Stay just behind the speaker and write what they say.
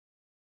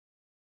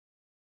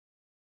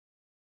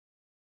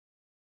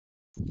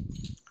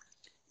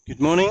Good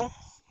morning,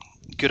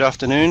 good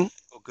afternoon,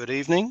 or good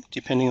evening,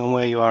 depending on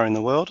where you are in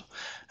the world,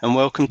 and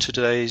welcome to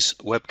today's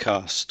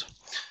webcast.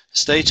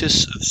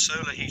 Status of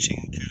solar heating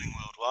and cooling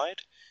worldwide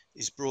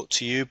is brought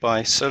to you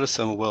by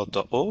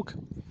Solarthermalworld.org.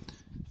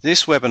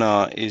 This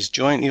webinar is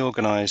jointly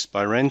organised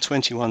by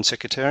REN21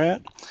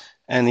 Secretariat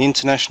and the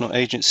International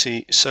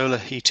Agency Solar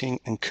Heating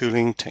and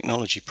Cooling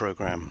Technology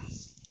Programme.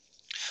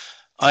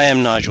 I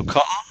am Nigel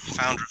Cotton,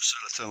 founder of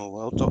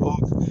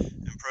Solarthermalworld.org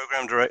and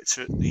Programme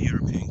Director at the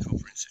European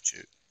Copper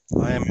Institute.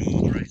 I am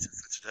your moderator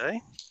for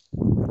today.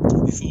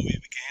 Before we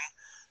begin,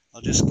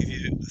 I'll just give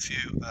you a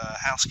few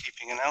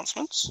housekeeping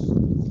announcements.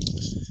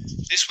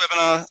 This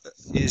webinar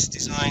is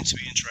designed to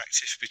be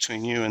interactive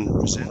between you and the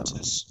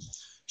presenters.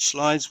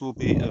 Slides will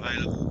be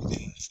available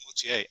within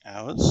 48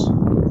 hours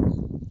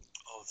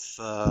of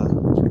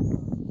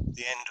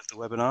the end of the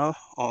webinar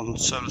on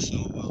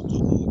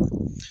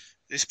solarthermalworld.org.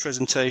 This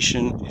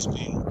presentation is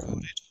being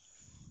recorded.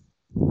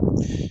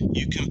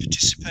 You can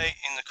participate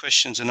in the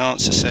questions and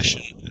answer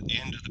session at the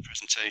end of the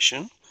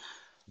presentation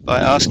by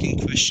asking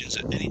questions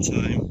at any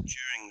time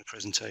during the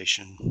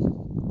presentation.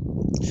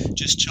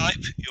 Just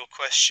type your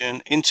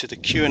question into the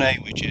Q&A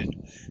widget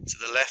to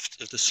the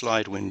left of the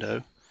slide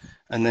window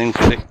and then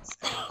click.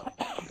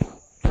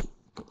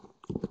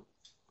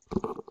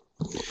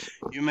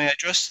 You may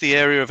adjust the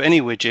area of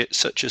any widget,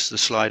 such as the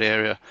slide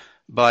area,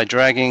 by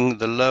dragging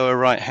the lower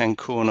right-hand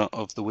corner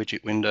of the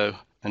widget window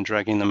and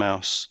dragging the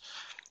mouse.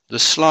 The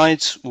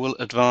slides will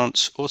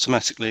advance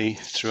automatically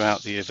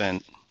throughout the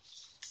event.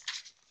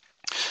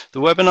 The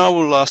webinar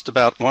will last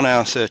about 1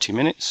 hour 30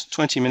 minutes,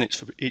 20 minutes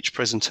for each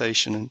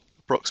presentation and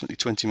approximately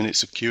 20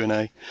 minutes of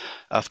Q&A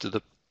after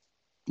the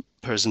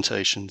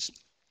presentations.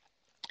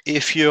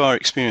 If you are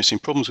experiencing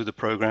problems with the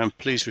program,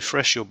 please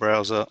refresh your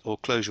browser or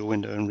close your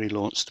window and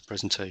relaunch the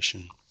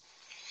presentation.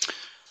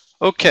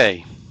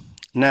 Okay,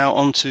 now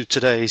on to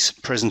today's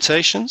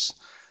presentations.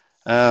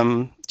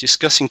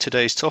 Discussing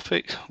today's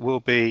topic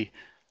will be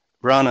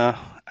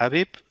Rana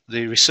Abib,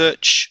 the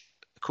research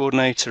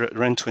coordinator at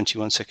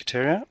REN21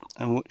 Secretariat,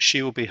 and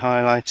she will be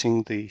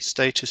highlighting the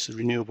status of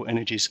renewable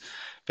energies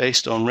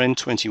based on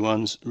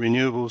REN21's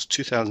Renewables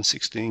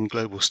 2016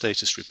 Global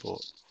Status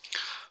Report.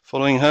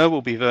 Following her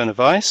will be Werner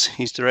Weiss.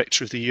 He's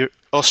director of the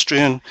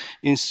Austrian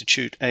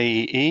Institute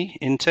AEE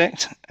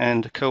Intect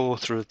and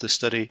co-author of the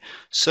study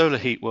Solar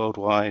Heat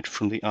Worldwide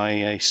from the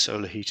IEA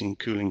Solar Heating and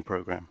Cooling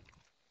Programme.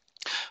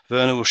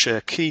 Werner will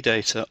share key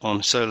data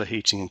on solar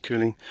heating and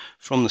cooling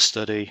from the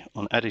study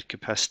on added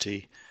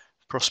capacity,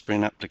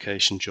 prospering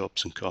application,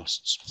 jobs and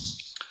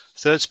costs.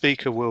 Third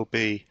speaker will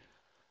be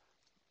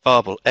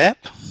Barbel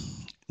Epp,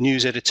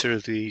 news editor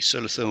of the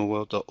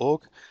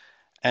solarthermalworld.org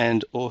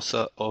and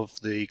author of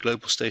the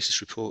Global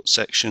Status Report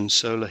section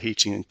Solar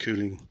Heating and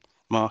Cooling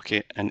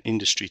Market and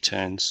Industry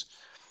Trends.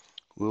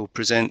 Will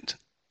present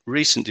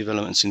recent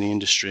developments in the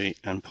industry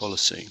and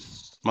policy.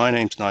 My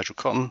name's Nigel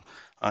Cotton.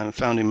 I'm a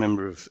founding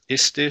member of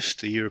ISTIF,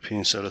 the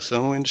European Solar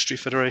Thermal Industry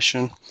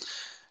Federation,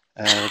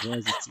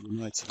 advisor to the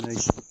United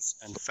Nations,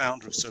 and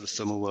founder of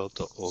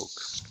solarthermalworld.org.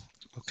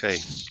 Okay,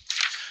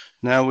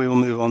 now we will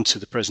move on to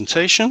the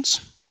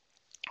presentations.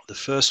 The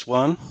first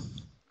one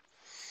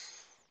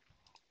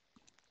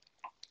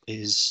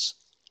is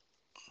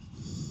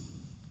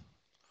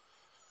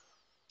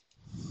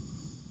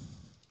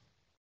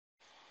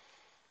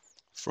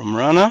from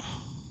Rana.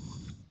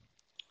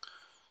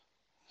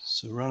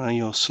 So Rana,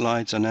 your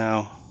slides are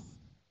now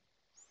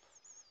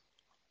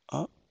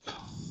up.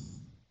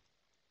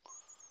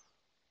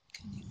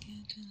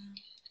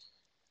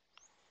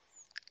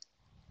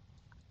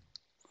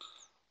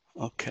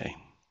 Okay,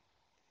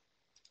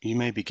 you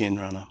may begin,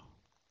 Rana.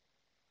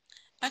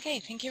 Okay,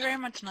 thank you very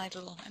much,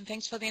 Nigel, and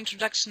thanks for the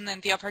introduction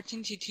and the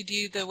opportunity to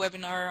do the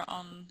webinar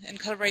in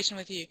collaboration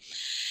with you.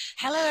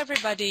 Hello,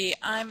 everybody.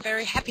 I'm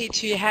very happy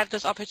to have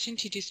this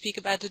opportunity to speak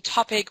about a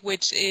topic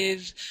which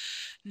is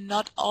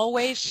not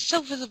always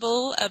so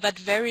visible, but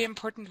very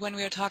important when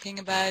we are talking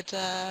about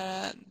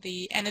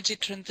the energy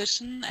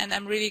transition. And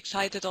I'm really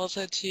excited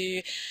also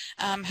to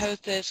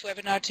host this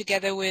webinar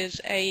together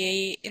with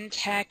IEA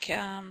Intec,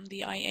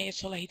 the IEA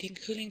Solar Heating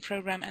and Cooling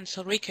Program, and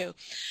Solrico,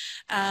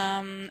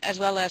 as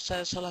well as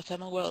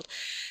Solarthermalworld.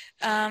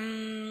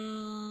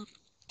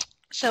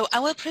 So I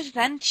will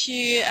present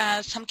you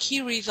some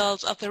key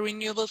results of the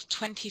Renewables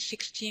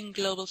 2016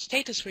 Global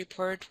Status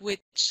Report,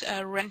 which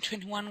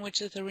REN21,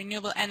 which is a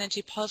renewable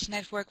energy pulse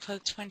network for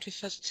the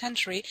 21st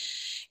century,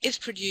 is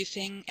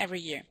producing every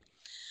year.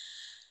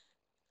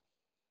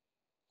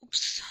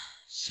 Oops,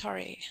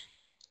 sorry.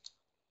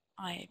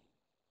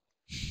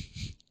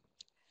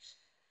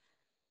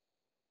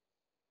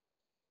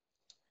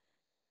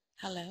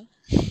 Hello.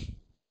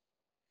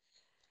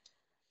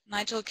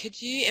 Nigel, could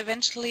you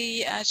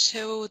eventually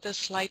show the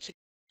slides again?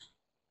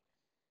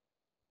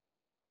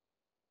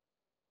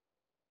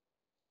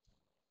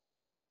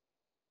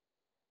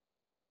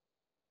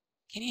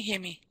 Can you hear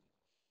me?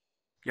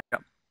 Yeah.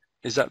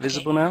 Is that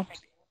visible now?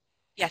 Perfect.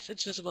 Yes,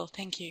 it's visible.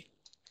 Thank you.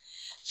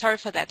 Sorry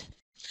for that.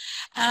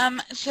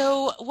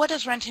 So what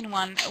is Rentin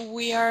One?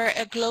 We are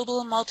a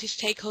global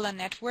multi-stakeholder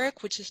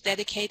network which is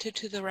dedicated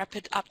to the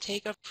rapid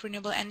uptake of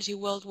renewable energy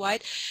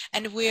worldwide,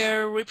 and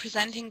we're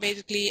representing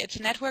basically, it's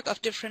a network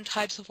of different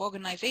types of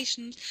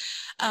organizations.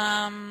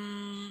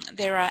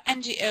 There are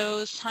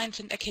NGOs, science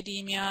and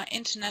academia,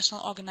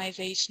 international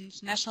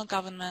organizations, national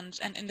governments,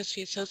 and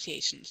industry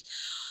associations.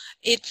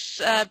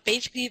 It's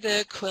basically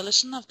the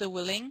coalition of the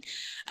willing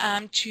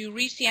to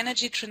reach the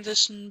energy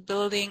transition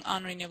building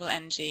on renewable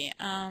energy.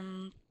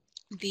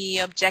 The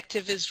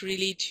objective is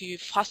really to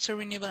foster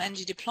renewable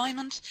energy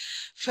deployment,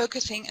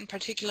 focusing in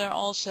particular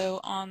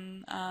also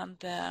on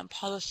the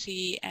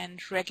policy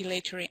and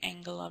regulatory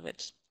angle of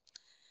it.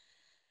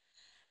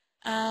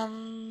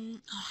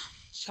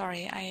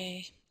 Sorry,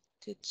 I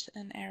did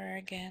an error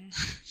again.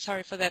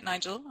 Sorry for that,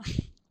 Nigel.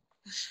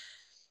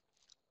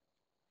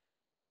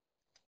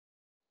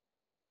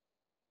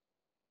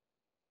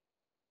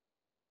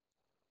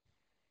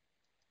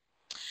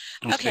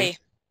 Okay,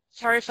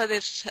 sorry for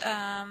this.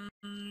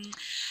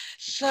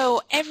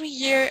 So every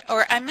year,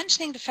 or I'm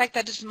mentioning the fact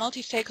that it's a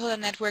multi-stakeholder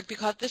network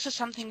because this is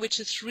something which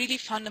is really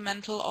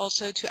fundamental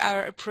also to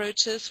our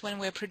approaches when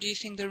we're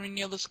producing the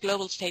Renewables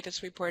Global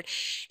Status Report.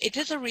 It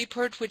is a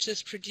report which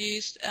is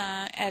produced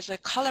as a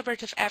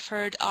collaborative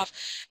effort of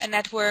a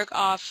network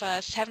of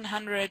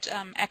 700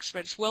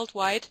 experts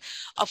worldwide,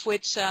 of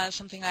which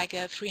something like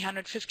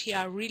 350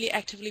 are really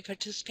actively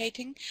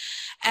participating.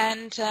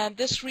 And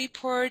this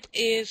report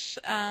is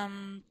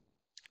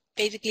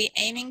basically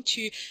aiming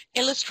to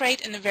illustrate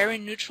in a very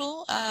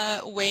neutral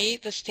way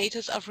the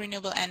status of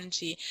renewable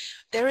energy.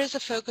 There is a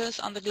focus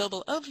on the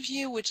global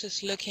overview, which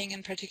is looking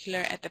in particular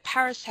at the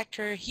power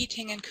sector,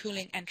 heating and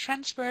cooling and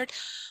transport,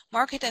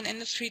 market and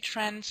industry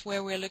trends,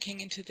 where we're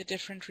looking into the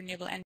different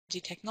renewable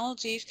energy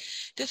technologies,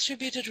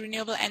 distributed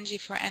renewable energy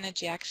for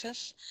energy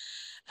access.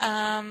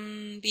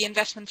 The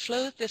investment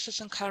flow, this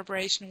is in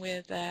collaboration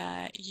with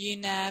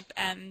UNEP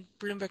and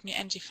Bloomberg New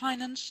Energy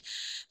Finance.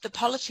 The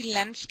policy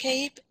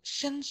landscape,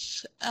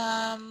 since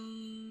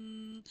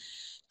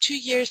 2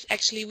 years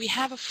actually, we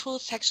have a full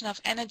section of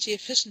energy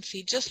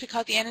efficiency, just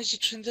because the energy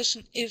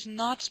transition is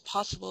not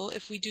possible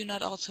if we do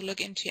not also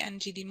look into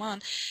energy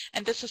demand.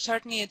 And this is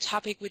certainly a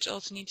topic which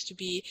also needs to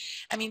be,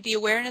 the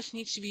awareness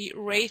needs to be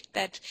raised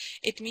that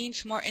it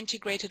means more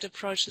integrated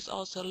approaches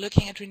also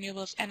looking at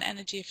renewables and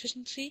energy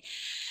efficiency.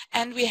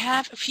 And we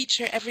have a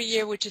feature every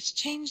year which is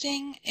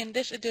changing. In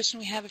this edition,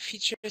 we have a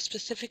feature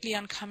specifically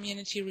on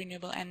community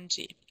renewable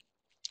energy.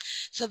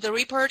 So the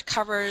report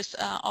covers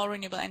all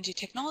renewable energy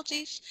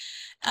technologies,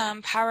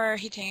 power,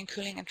 heating and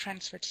cooling, and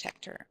transport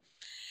sector.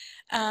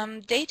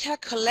 Data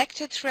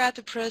collected throughout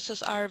the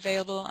process are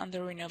available on the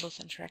Renewables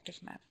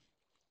Interactive Map.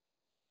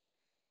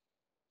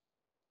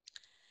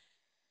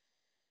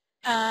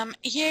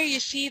 Here you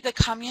see the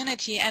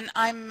community, and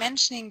I'm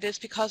mentioning this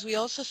because we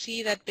also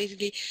see that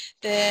basically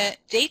the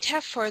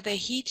data for the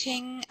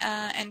heating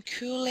and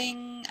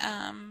cooling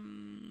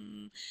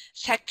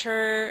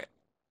sector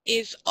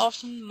is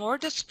often more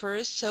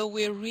dispersed, so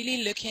we're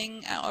really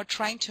looking or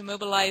trying to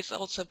mobilize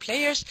also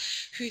players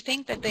who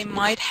think that they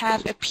might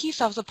have a piece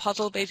of the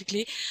puzzle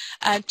basically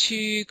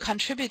to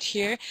contribute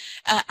here.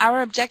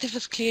 Our objective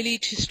is clearly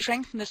to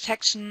strengthen the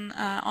section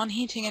on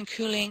heating and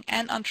cooling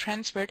and on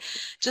transport,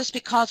 just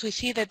because we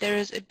see that there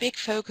is a big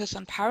focus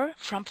on power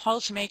from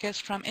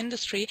policymakers, from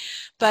industry,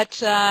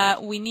 but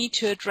we need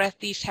to address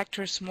these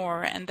sectors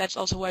more, and that's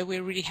also why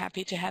we're really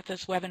happy to have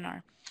this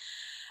webinar.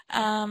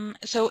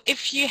 So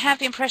if you have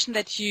the impression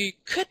that you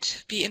could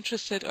be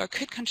interested or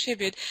could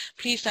contribute,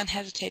 please don't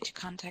hesitate to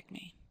contact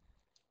me.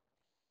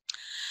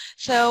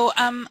 So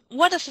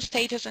what is the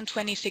status in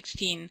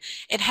 2016?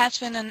 It has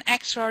been an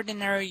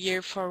extraordinary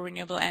year for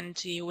renewable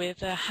energy,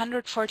 with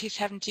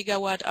 147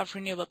 gigawatt of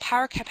renewable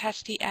power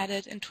capacity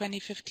added in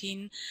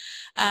 2015,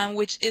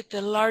 which is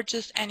the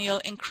largest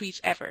annual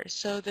increase ever.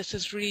 So this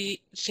is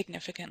really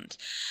significant.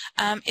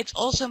 It's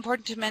also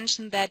important to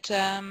mention that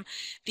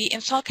the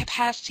installed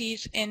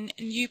capacities in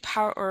new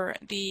power, or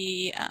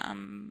the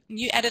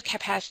new added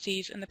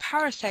capacities in the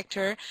power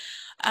sector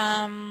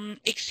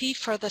exceed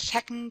for the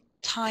second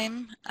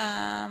time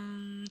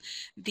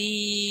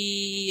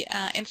the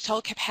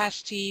installed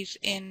capacities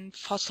in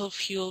fossil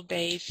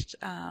fuel-based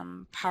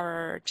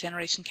power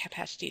generation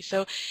capacity.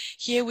 So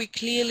here we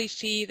clearly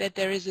see that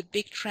there is a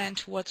big trend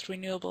towards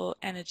renewable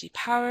energy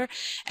power,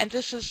 and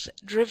this is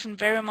driven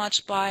very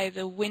much by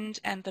the wind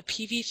and the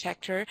PV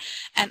sector,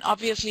 and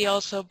obviously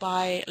also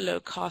by low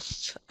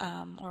costs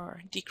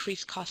or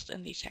decreased costs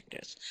in these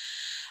sectors.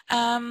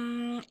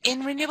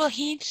 In renewable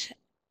heat,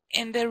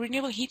 in the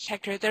renewable heat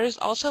sector, there is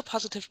also a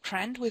positive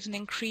trend with an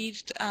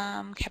increased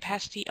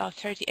capacity of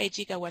 38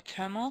 gigawatt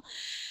thermal.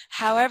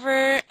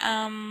 However,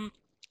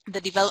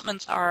 the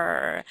developments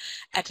are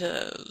at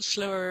a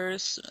slower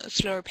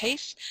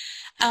pace.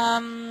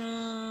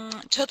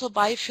 Total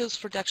biofuels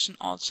production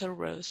also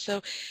rose.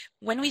 So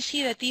when we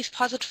see that these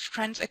positive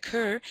trends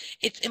occur,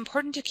 it's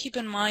important to keep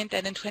in mind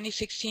that in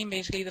 2016,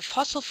 basically, the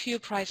fossil fuel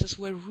prices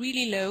were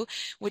really low,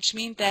 which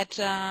means that,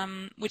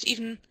 which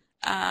even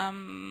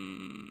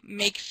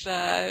makes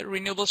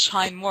renewables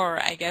shine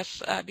more, I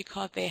guess,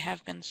 because they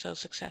have been so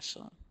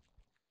successful.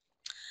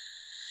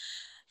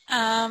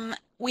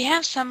 We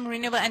have some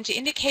renewable energy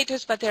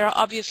indicators, but there are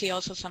obviously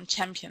also some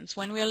champions.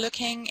 When we're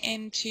looking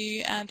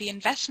into the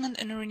investment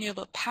in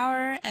renewable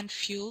power and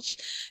fuels,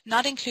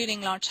 not including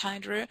large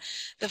hydro,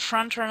 the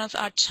front runners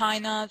are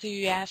China,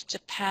 the US,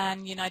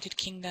 Japan, United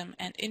Kingdom,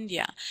 and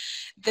India.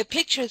 The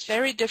picture is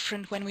very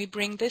different when we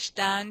bring this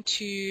down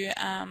to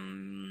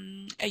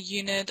a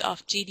unit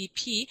of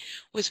GDP,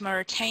 with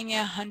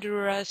Mauritania,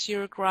 Honduras,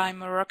 Uruguay,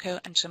 Morocco,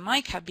 and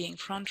Jamaica being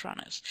front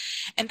runners.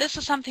 And this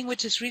is something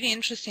which is really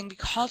interesting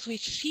because we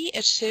see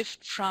a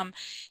shift from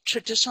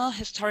traditional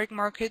historic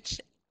markets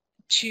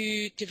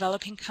to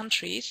developing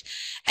countries,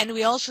 and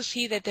we also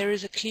see that there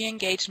is a clear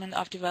engagement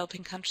of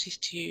developing countries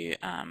to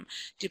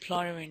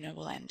deploy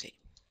renewable energy.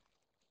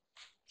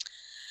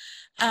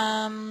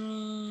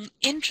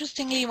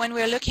 Interestingly, when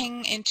we're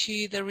looking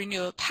into the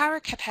renewable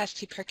power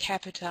capacity per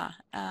capita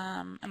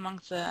among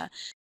the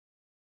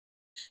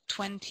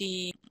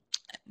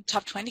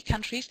top 20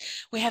 countries,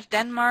 we have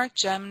Denmark,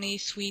 Germany,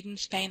 Sweden,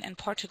 Spain, and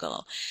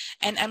Portugal.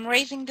 And I'm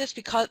raising this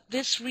because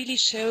this really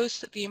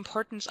shows the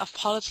importance of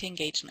policy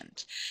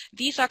engagement.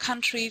 These are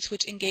countries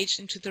which engaged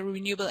into the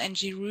renewable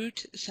energy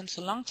route since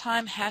a long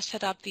time, have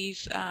set up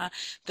these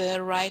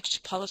the right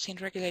policy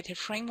and regulated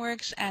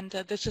frameworks, and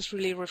this is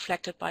really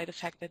reflected by the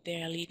fact that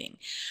they are leading.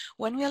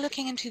 When we are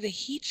looking into the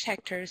heat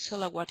sector,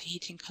 solar water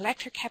heating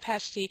collector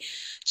capacity,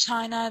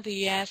 China,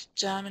 the US,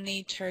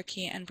 Germany,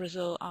 Turkey, and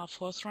Brazil are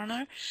fourth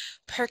runner.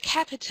 Per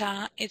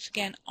capita, it's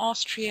again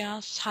Austria,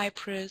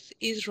 Cyprus,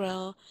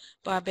 Israel,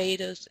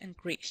 Barbados, and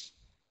Greece.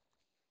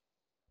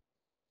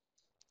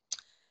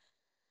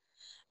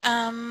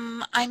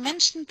 I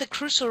mentioned the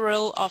crucial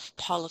role of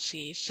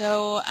policy.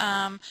 So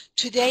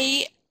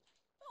today,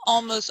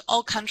 almost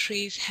all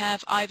countries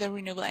have either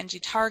renewable energy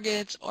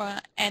targets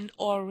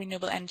or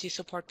renewable energy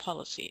support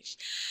policies.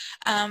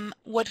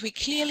 What we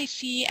clearly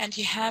see, and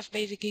you have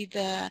basically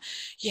the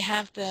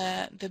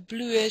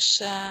bluish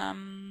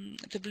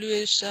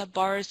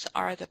bars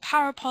are the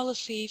power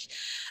policies,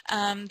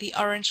 the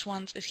orange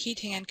ones is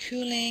heating and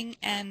cooling,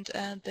 and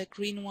the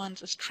green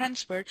ones is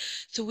transport.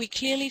 So we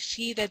clearly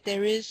see that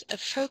there is a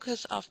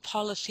focus of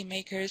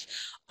policymakers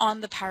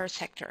on the power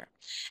sector.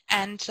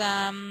 And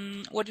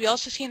what we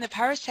also see in the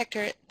power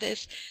sector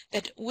is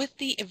that with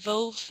the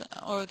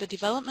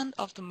development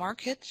of the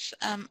markets,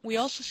 we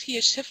also see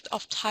a shift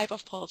of type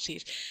of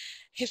policies.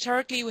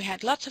 Historically, we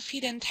had lots of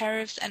feed-in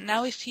tariffs, and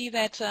now we see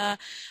that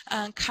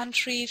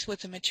countries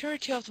with the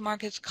maturity of the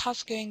markets,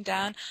 costs going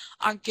down,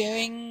 are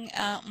going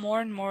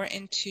more and more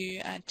into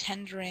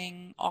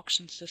tendering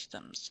auction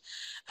systems.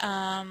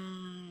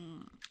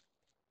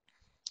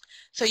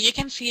 So you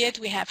can see it,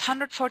 we have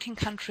 114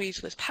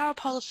 countries with power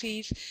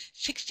policies,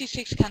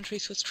 66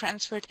 countries with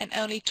transport, and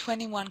only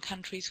 21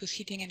 countries with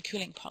heating and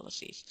cooling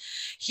policies.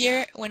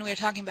 Here, when we're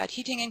talking about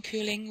heating and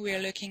cooling, we're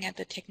looking at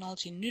the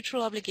technology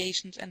neutral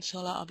obligations and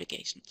solar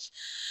obligations.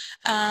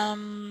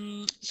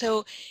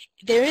 So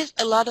there is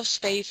a lot of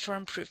space for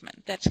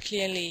improvement. That's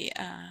clearly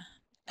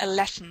a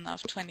lesson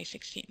of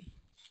 2016.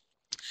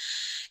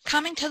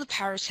 Coming to the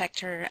power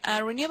sector,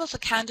 renewables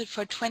accounted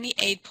for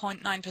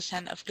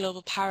 28.9% of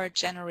global power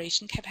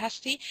generation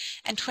capacity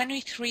and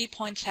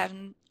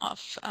 23.7%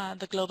 of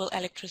the global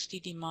electricity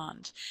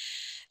demand.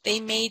 They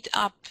made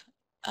up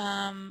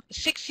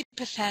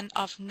 60%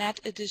 of net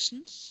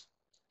additions.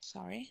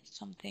 Sorry,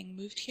 something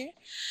moved here,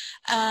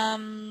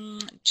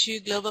 to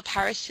global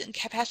power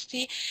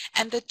capacity,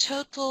 and the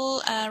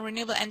total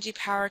renewable energy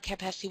power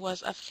capacity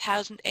was of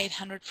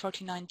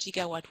 1,849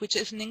 gigawatt, which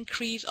is an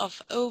increase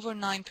of over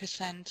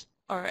 9%,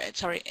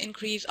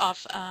 increase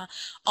of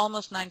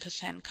almost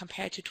 9%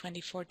 compared to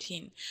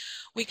 2014.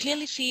 We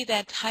clearly see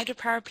that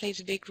hydropower plays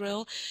a big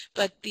role,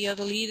 but the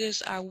other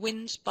leaders are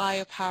wind,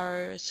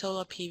 biopower,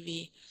 solar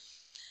PV.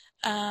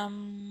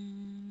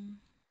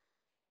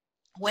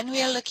 When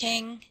we are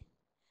looking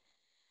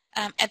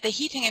at the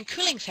heating and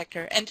cooling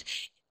sector, and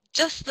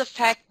just the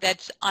fact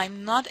that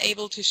I'm not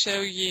able to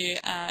show you,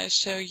 I'd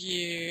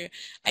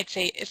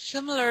say, a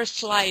similar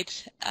slide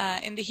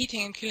in the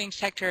heating and cooling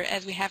sector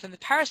as we have in the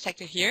power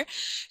sector here,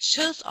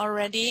 shows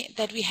already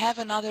that we have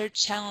another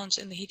challenge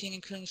in the heating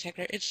and cooling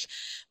sector. It's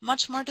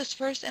much more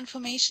dispersed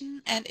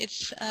information, and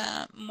it's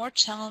more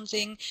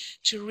challenging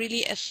to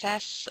really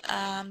assess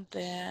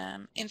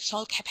the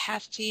installed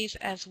capacities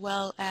as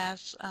well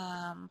as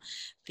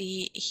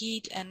the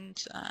heat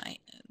and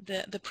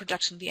the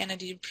production, the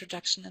energy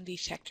production in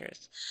these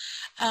sectors.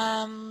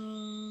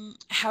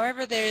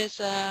 However, there is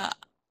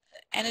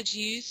energy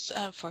use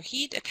for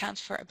heat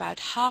accounts for about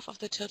half of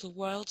the total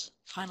world's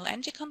final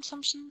energy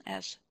consumption,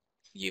 as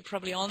you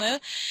probably all know,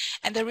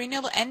 and the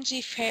renewable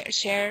energy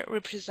share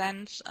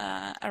represents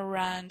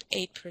around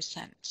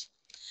 8%.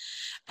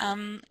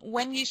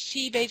 When you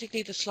see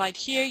basically the slide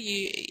here,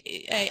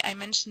 I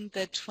mentioned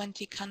the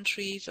 20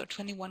 countries or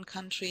 21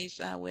 countries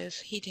with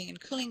heating and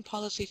cooling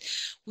policies.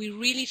 We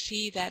really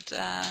see that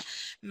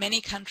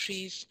many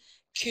countries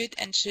could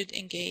and should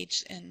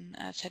engage in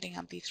setting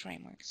up these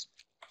frameworks.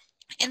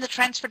 In the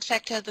transport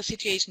sector, the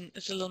situation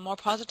is a little more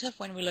positive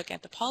when we look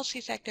at the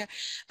policy sector,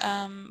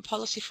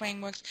 policy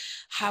frameworks.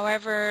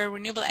 However,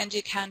 renewable energy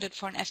accounted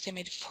for an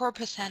estimated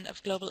 4%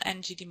 of global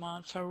energy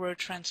demand for road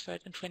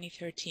transport in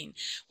 2013,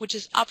 which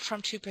is up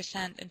from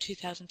 2% in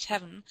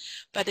 2007,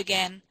 but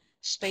again,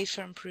 space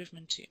for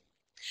improvement too.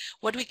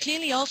 What we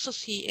clearly also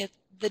see is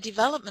the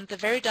development, the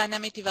very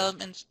dynamic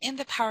developments in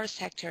the power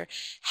sector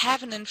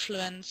have an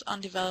influence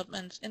on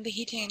developments in the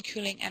heating and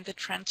cooling and the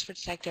transport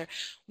sector.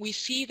 We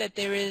see that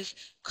there is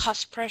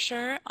cost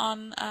pressure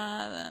on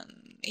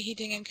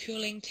heating and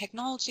cooling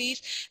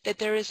technologies, that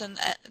there is,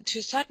 to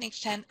a certain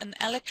extent, an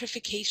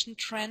electrification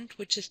trend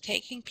which is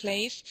taking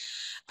place.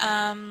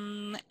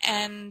 It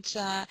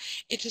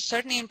is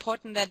certainly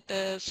important that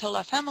the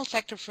solar thermal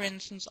sector, for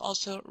instance,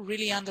 also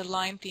really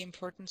underlined the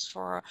importance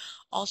for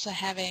also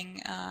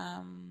having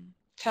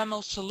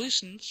thermal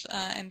solutions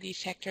in these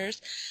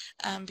sectors,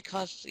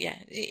 because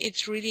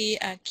it's really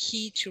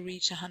key to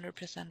reach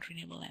 100%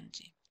 renewable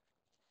energy.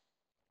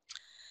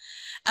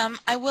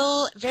 I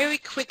will very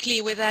quickly,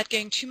 without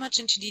going too much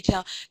into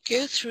detail,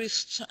 go through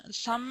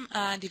some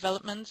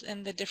developments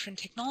in the different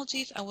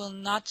technologies. I will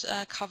not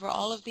cover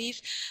all of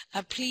these.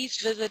 Please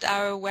visit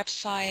our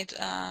website,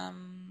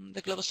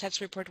 the Global Stats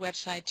Report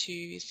website,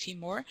 to see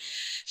more.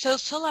 So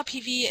solar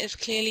PV is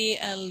clearly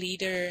a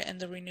leader in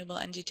the renewable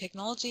energy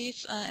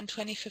technologies in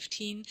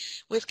 2015,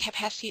 with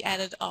capacity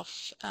added of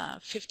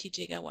 50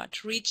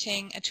 gigawatt,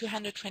 reaching a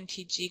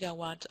 220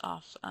 gigawatt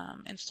of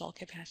installed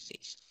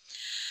capacities.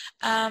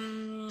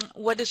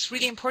 What is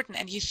really important,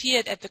 and you see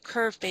it at the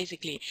curve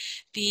basically,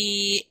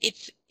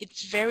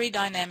 it's very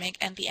dynamic,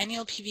 and the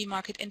annual PV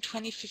market in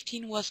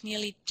 2015 was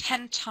nearly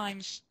 10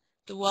 times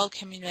the world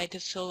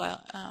cumulative solar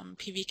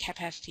PV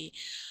capacity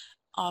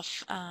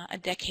of a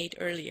decade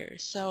earlier.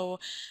 So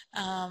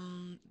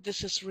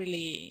this is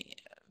really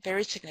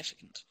very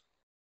significant.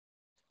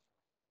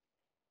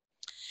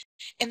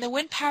 In the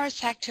wind power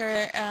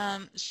sector,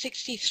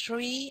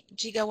 63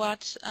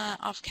 gigawatts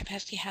of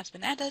capacity has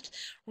been added,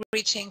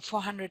 reaching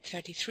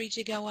 433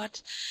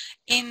 gigawatts.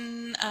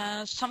 In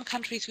some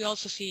countries, we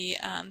also see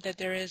that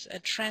there is a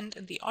trend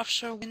in the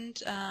offshore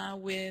wind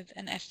with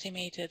an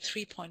estimated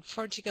 3.4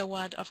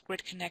 gigawatt of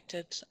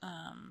grid-connected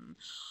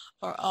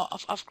or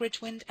of off-grid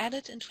wind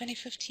added in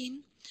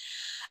 2015.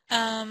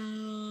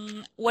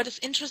 What is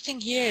interesting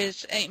here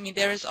is, I mean,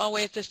 there is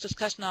always this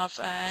discussion of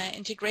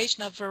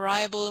integration of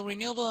variable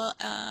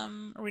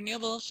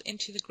renewables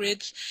into the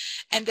grids,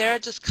 and there are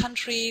just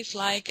countries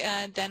like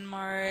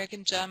Denmark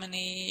and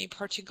Germany,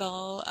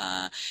 Portugal,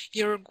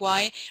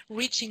 Uruguay,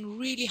 reaching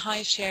really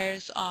high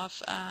shares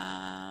of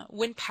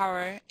wind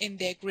power in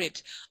their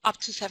grid, up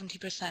to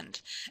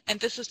 70%. And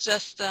this is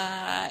just,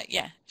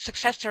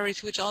 success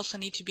stories which also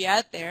need to be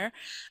out there.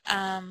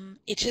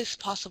 It is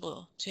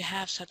possible to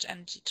have such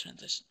energy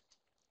transition.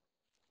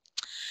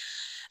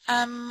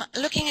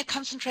 Looking at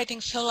concentrating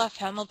solar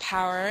thermal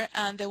power,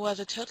 there was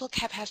a total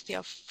capacity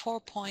of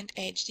 4.8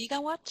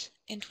 gigawatt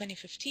in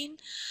 2015,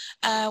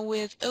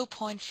 with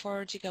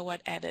 0.4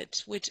 gigawatt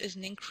added, which is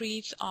an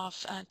increase of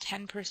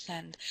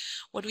 10%.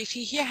 What we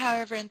see here,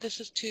 however, and this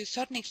is to a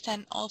certain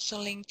extent also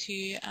linked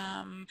to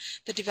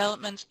the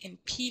developments in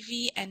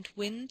PV and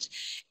wind,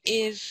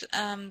 is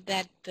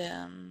that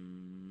the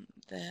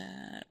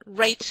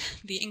rate,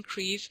 the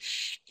increase,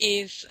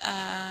 is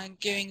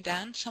going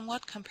down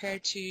somewhat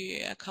compared to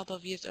a couple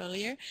of years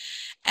earlier.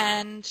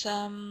 And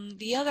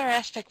the other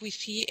aspect we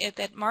see is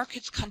that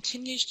markets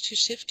continue to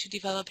shift to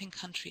developing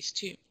countries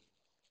too.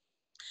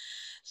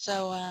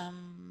 So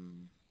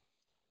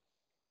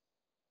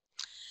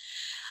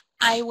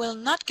I will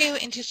not go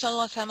into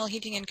solar thermal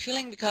heating and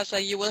cooling because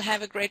you will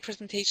have a great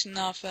presentation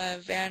of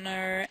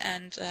Werner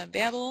and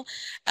Bärbel,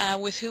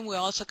 with whom we're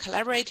also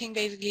collaborating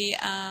basically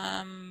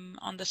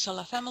on the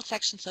solar thermal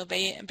section. So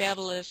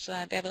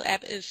Bärbel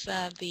App is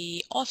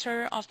the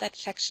author of that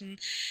section,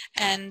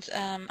 and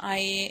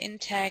IEA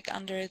INTEC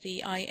under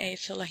the IEA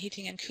Solar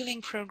Heating and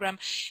Cooling Program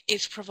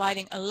is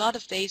providing a lot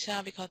of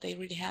data because they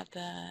really have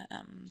the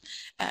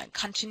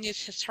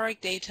continuous historic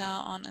data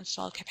on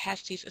installed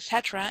capacities,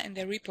 etc. in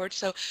their report.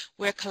 So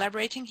we're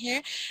collaborating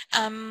here.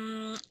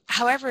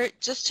 However,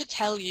 just to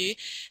tell you,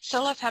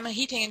 solar thermal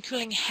heating and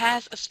cooling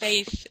has a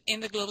space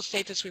in the global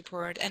status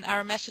report, and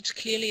our message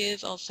clearly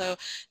is also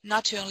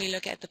not to only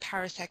look at the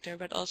power sector,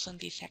 but also in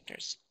these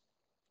sectors.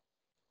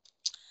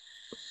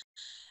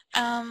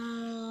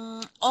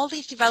 All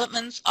these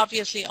developments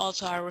obviously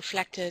also are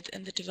reflected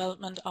in the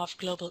development of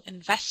global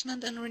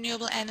investment in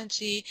renewable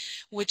energy,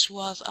 which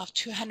was of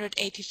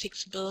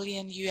 $286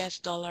 billion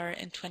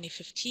in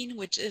 2015,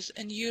 which is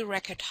a new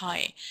record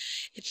high.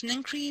 It's an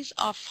increase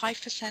of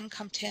 5%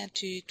 compared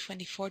to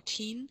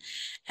 2014,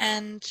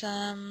 and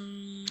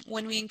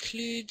when we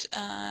include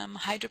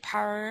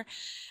hydropower,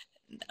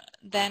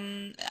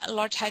 then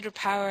large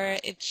hydropower,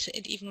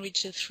 it even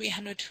reaches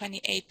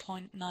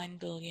 $328.9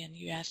 billion.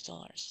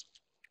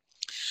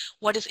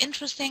 What is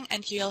interesting,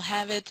 and you'll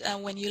have it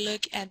when you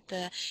look at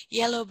the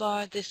yellow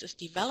bar, this is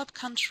developed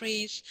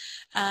countries.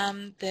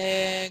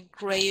 The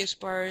grayish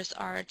bars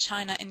are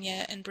China,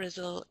 India, and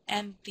Brazil,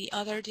 and the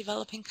other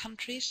developing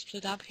countries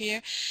split up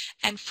here.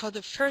 And for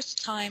the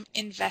first time,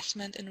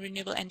 investment in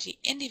renewable energy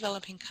in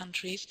developing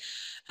countries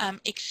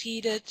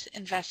exceeded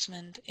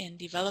investment in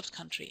developed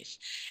countries.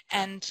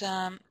 And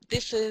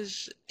this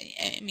is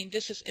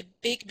a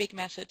big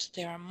message.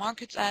 There are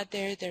markets out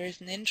there, there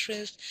is an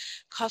interest.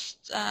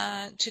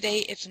 Today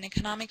it's an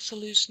economic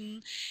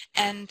solution,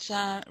 and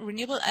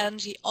renewable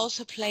energy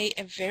also play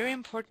a very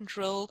important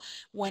role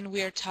when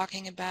we are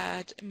talking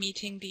about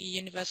meeting the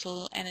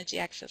universal energy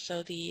access,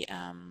 so the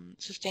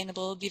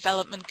sustainable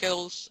development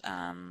goals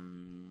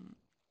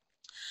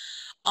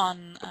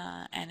on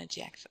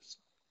energy access.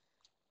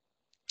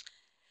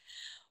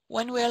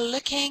 When we're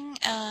looking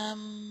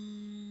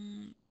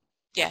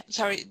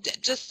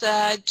just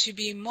to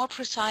be more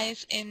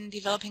precise, in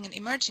developing and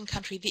emerging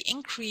country, the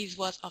increase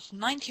was of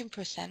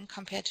 19%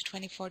 compared to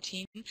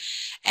 2014,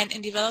 and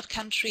in developed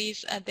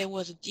countries there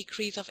was a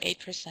decrease of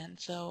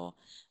 8%, so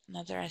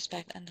another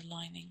aspect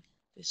underlining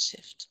this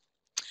shift.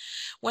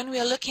 When we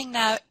are looking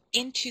now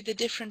into the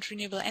different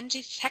renewable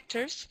energy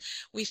sectors,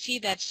 we see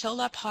that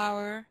solar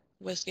power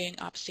was going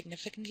up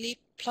significantly,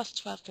 plus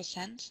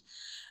 12%.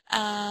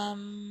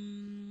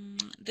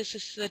 This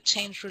is the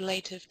change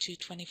relative to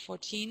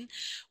 2014.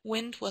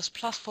 Wind was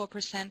plus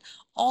 4%.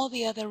 All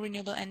the other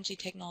renewable energy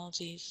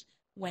technologies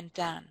went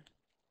down.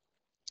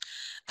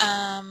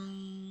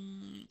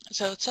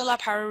 So solar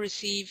power was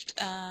the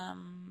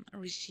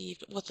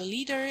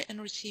leader in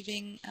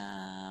receiving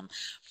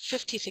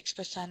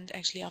 56%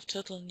 actually of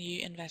total new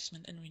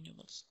investment in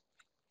renewables.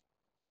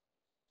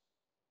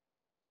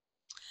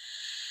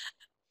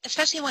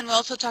 Especially when we're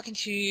also talking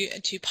to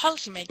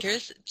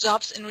policymakers,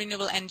 jobs in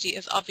renewable energy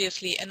is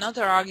obviously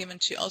another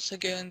argument to also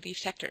go in these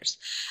sectors.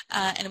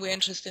 And we're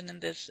interested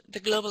in this. The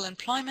global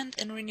employment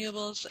in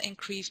renewables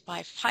increased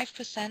by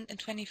 5% in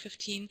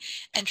 2015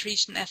 and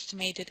reached an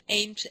estimated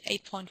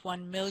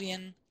 8.1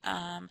 million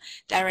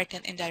direct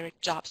and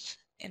indirect jobs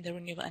in the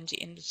renewable energy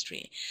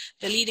industry.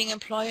 The leading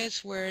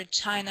employers were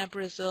China,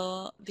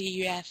 Brazil, the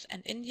US,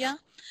 and India.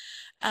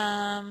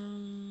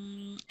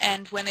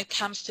 And when it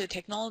comes to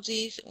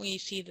technologies, we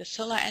see the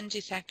solar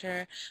energy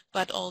sector,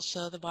 but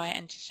also the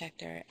bioenergy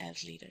sector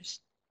as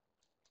leaders.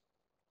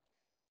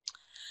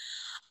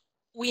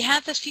 We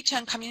have this feature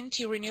on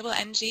community renewable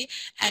energy,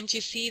 and you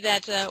see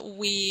that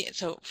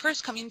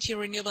first, community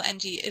renewable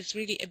energy is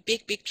really a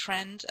big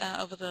trend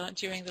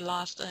during the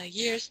last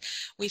years.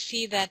 We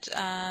see that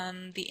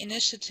the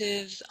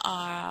initiatives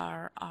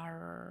are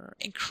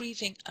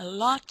increasing a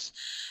lot,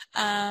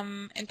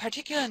 in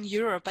particular in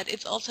Europe, but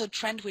it's also a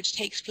trend which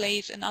takes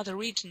place in other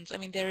regions. I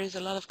mean, there is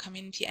a lot of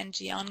community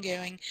energy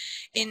ongoing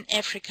in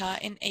Africa,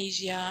 in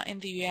Asia, in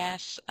the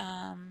US,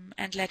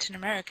 and Latin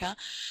America.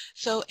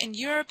 So in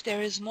Europe,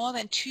 there is more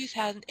than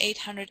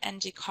 2,800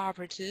 energy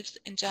cooperatives.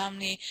 In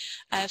Germany,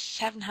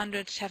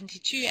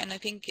 772, and I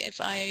think,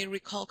 if I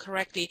recall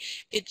correctly,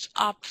 it's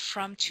up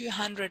from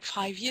 200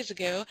 5 years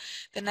ago.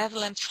 The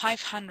Netherlands,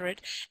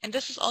 500, and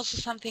this is also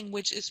something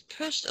which is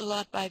pushed a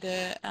lot by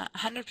the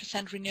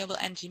 100% renewable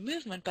energy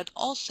movement, but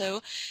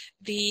also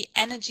the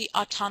energy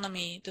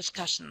autonomy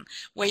discussion,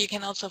 where you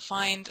can also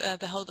find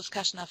the whole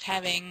discussion of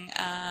having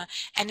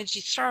energy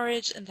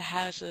storage in the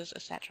houses,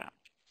 etc.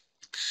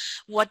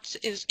 What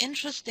is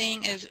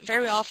interesting is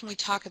very often we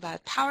talk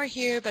about power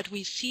here, but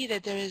we see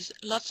that there is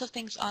lots of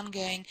things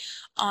ongoing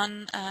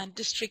on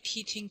district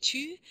heating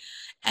too,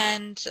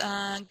 and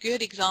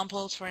good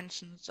examples, for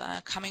instance,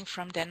 coming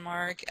from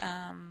Denmark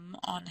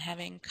on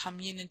having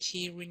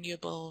community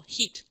renewable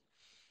heat.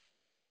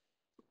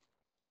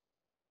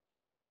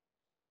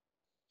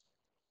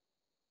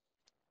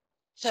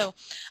 So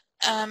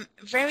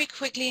very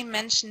quickly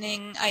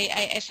mentioning,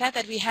 I said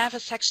that we have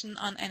a section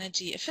on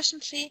energy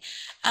efficiency.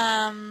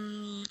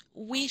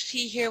 We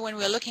see here, when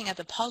we're looking at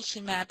the policy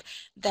map,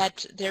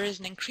 that there is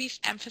an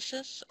increased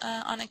emphasis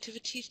on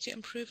activities to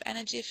improve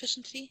energy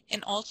efficiency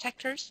in all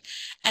sectors,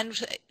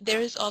 and there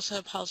is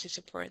also policy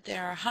support.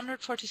 There are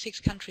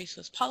 146 countries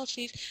with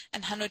policies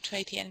and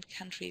 128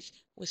 countries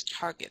with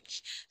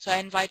targets. So I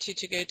invite you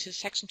to go to the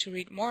section to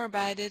read more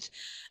about it.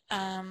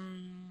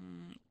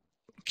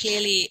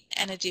 Clearly,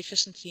 energy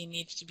efficiency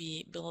needs to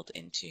be built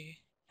into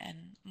a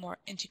more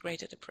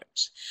integrated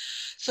approach.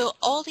 So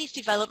all these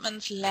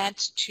developments led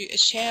to a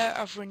share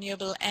of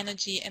renewable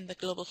energy in the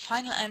global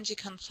final energy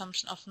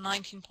consumption of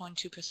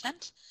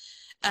 19.2%.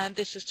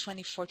 This is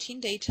 2014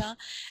 data,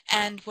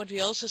 and what we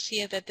also see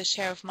is that the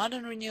share of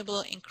modern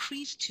renewable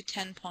increased to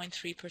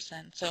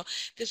 10.3%. So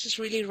this is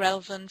really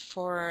relevant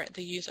for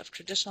the use of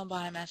traditional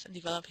biomass in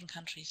developing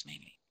countries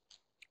mainly.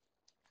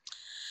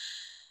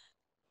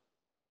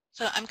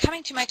 So I'm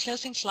coming to my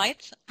closing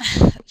slides.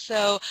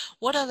 So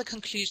what are the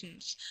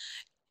conclusions?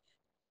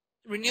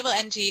 Renewable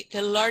energy,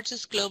 the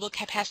largest global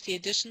capacity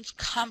additions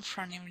come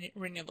from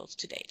renewables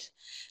to date.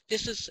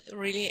 This is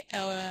really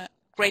a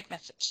great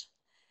message.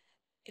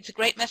 It's a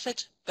great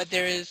message, but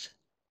there is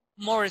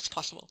more is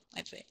possible,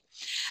 I'd say.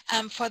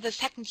 For the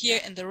second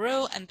year in the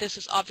row, and this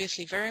is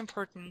obviously very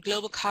important,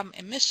 global carbon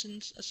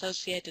emissions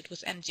associated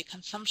with energy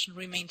consumption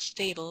remained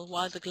stable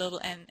while the global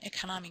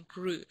economy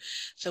grew.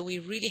 So we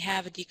really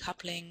have a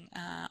decoupling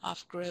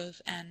of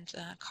growth and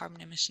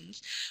carbon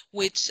emissions,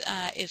 which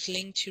is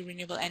linked to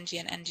renewable energy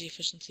and energy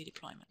efficiency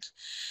deployment.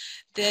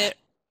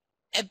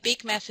 A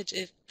big message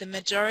is the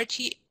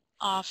majority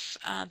of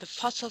the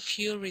fossil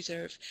fuel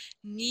reserve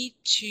need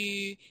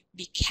to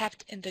be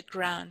kept in the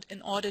ground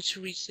in order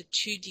to reach the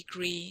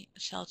 2-degree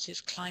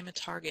Celsius climate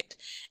target.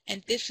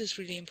 And this is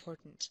really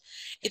important.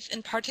 It's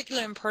in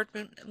particular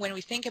important when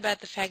we think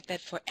about the fact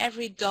that for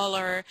every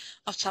 $1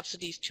 of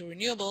subsidies to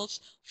renewables,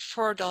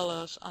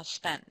 $4 are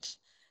spent.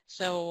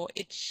 So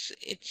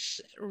it's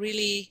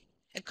really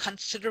a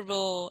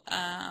considerable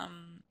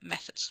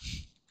method.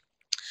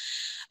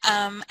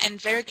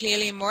 And very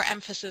clearly more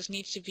emphasis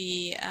needs to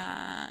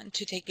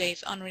take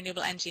place on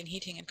renewable energy and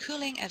heating and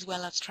cooling, as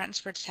well as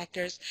transport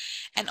sectors,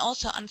 and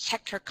also on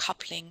sector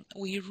coupling.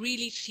 We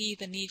really see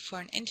the need for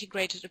an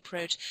integrated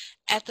approach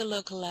at the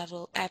local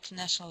level, at the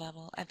national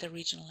level, at the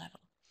regional level.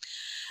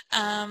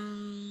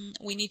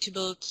 We need to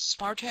build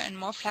smarter and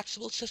more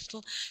flexible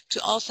systems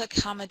to also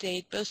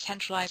accommodate both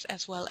centralized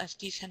as well as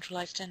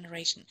decentralized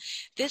generation.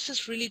 This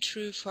is really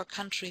true for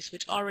countries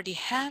which already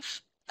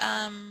have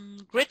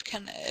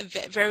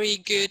very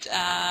good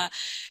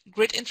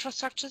grid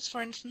infrastructures,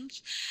 for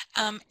instance.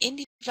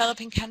 In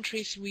developing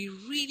countries, we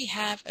really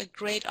have a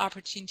great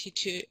opportunity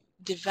to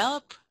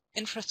develop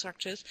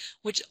infrastructures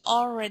which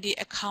already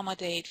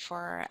accommodate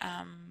for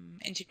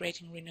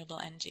integrating renewable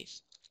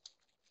energies.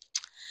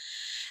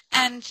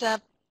 And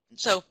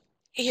so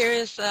here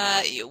is,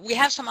 we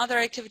have some other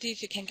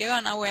activities. You can go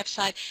on our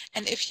website,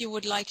 and if you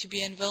would like to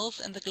be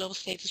involved in the Global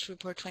Status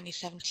Report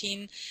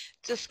 2017,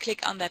 just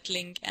click on that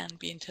link and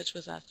be in touch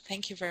with us.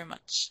 Thank you very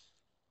much.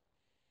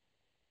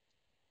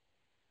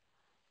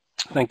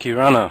 Thank you,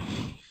 Rana.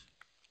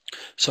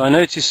 So I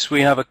notice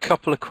we have a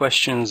couple of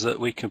questions that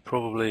we can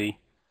probably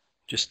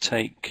just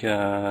take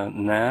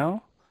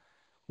now.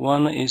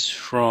 One is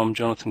from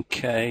Jonathan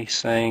Kay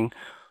saying,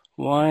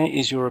 why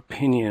is in your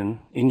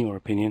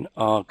opinion,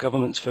 are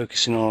governments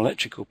focusing on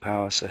electrical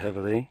power so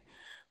heavily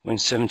when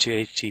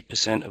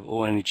 70–80% of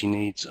all energy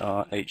needs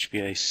are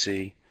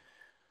HVAC,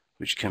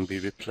 which can be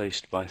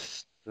replaced by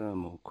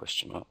thermal ?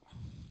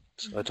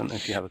 So I don't know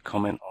if you have a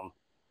comment on.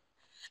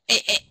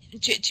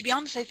 To be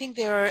honest, I think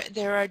there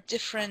are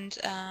different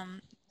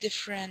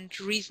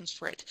reasons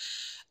for it.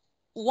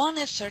 One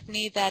is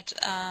certainly that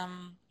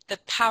the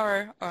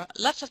power, or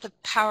lots of the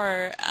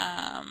power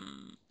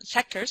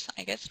sectors,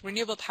 I guess,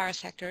 renewable power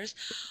sectors,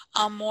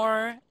 are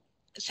more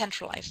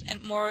centralized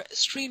and more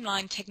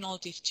streamlined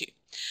technologies too.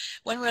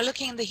 When we're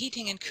looking in the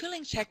heating and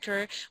cooling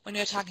sector, when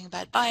we're talking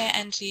about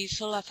bioenergy,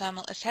 solar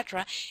thermal,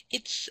 etc.,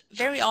 it's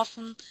very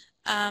often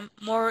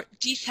more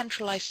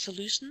decentralized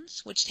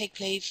solutions which take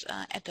place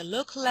at the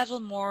local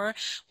level more,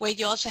 where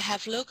you also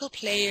have local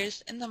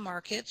players in the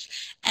markets,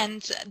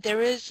 and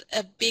there is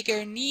a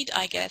bigger need,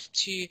 I guess,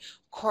 to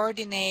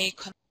coordinate,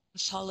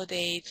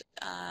 consolidate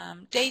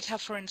data,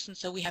 for instance.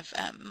 So we have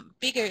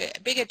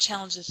bigger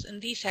challenges in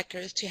these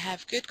sectors to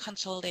have good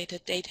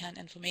consolidated data and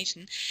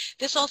information.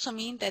 This also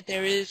means that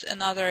there is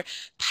another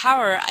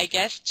power, I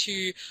guess,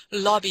 to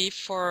lobby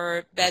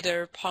for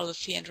better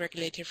policy and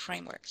regulatory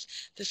frameworks.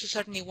 This is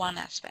certainly one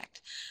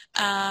aspect.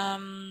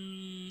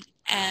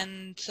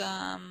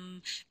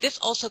 This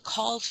also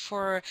calls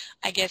for,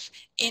 I guess,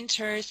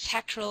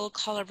 intersectoral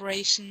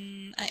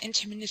collaboration,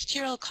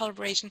 interministerial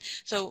collaboration.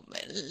 So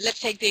let's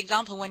take the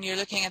example when you're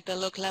looking at the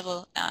local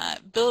level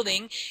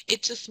building.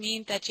 It just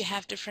means that you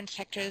have different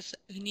sectors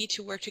who need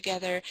to work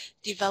together,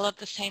 develop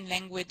the same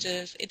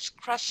languages. It's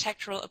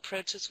cross-sectoral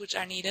approaches which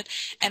are needed,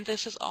 and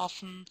this is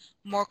often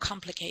more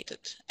complicated.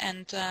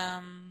 And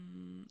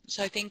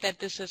so I think that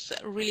this is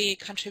really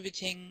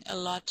contributing a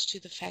lot to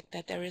the fact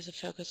that there is a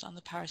focus on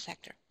the power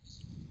sector.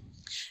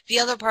 The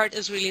other part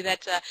is really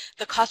that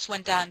the cost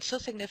went down so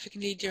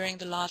significantly during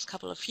the last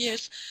couple of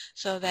years,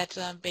 so that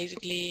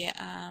basically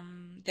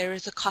there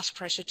is a cost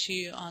pressure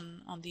too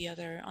on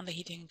the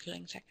heating and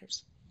cooling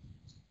sectors.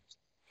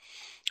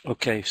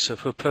 Okay, so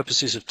for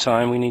purposes of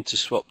time, we need to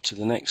swap to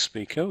the next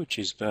speaker, which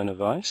is Werner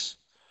Weiss.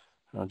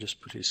 I'll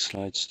just put his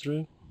slides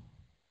through.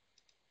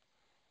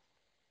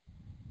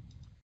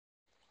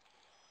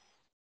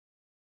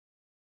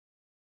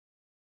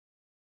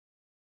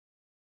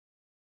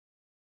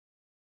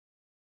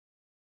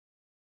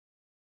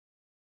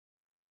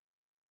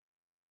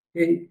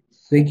 Okay,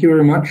 thank you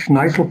very much,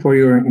 Nigel, for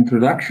your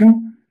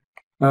introduction.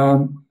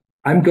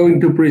 I'm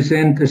going to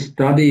present a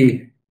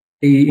study.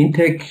 The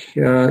intake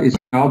is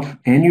out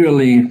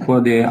annually for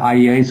the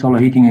IEA Solar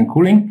Heating and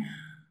Cooling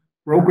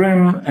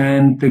program,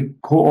 and the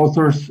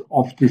co-authors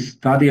of this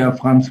study are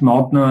Franz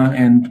Mautner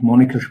and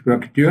Monika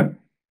Spörk-Dürr.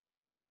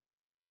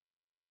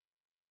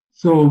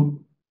 So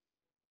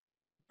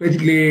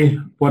basically,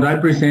 what I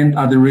present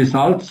are the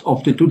results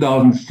of the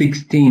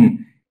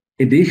 2016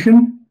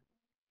 edition.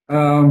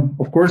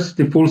 Of course,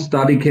 the full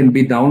study can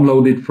be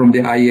downloaded from the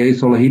IEA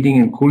Solar Heating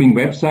and Cooling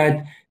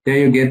website. There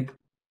you get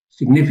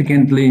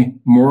significantly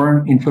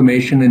more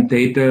information and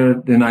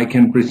data than I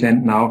can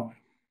present now.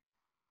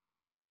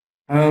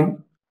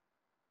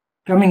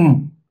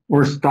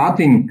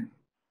 Starting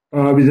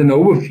with an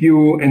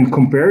overview and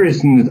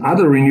comparison with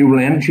other renewable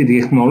energy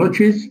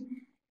technologies,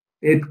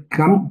 it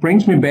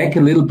brings me back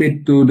a little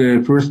bit to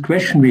the first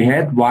question we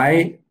had.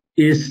 Why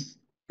is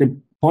the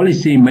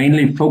policy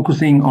mainly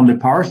focusing on the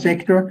power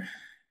sector?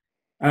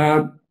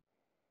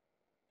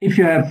 If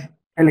you have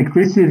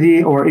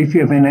electricity or if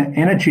you have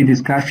energy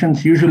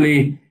discussions,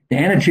 usually the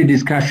energy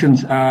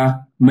discussions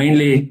are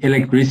mainly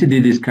electricity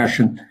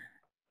discussions.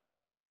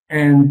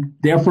 And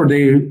therefore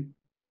they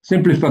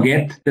simply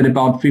forget that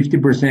about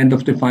 50%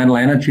 of the final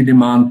energy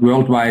demand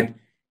worldwide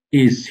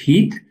is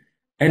heat.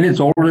 And it's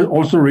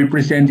also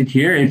represented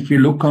here. If you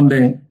look on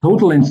the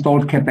total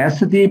installed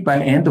capacity by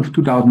end of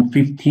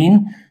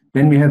 2015,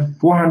 then we have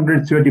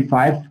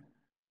 435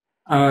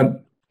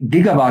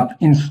 gigawatt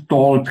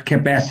installed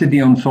capacity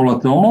on solar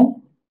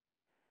thermal.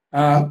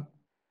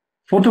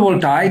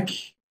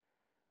 Photovoltaic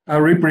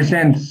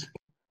represents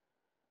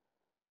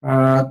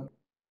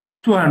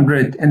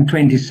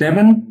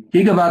 227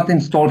 gigawatt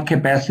installed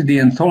capacity,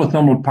 and solar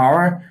thermal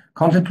power,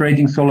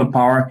 concentrating solar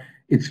power,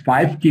 it's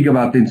 5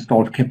 gigawatt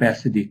installed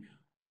capacity.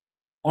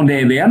 On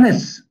the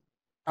awareness,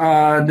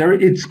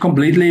 it's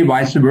completely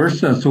vice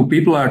versa. So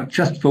people are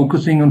just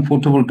focusing on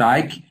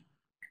photovoltaic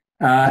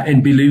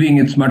and believing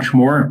it's much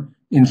more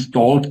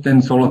installed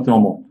than solar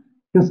thermal.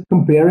 Just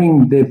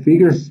comparing the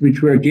figures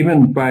which were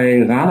given by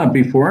Rana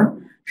before,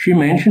 she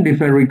mentioned,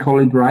 if I recall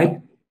it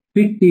right,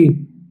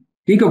 50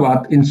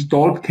 gigawatt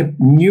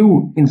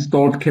new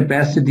installed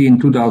capacity in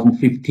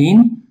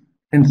 2015,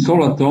 and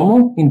solar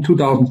thermal in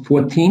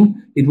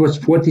 2014, it was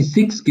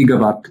 46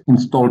 gigawatt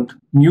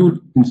new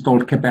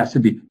installed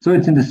capacity. So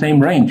it's in the same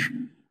range,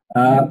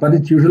 but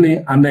it's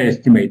usually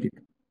underestimated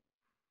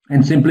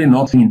and simply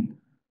not seen.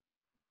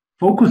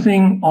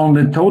 Focusing on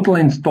the total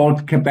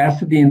installed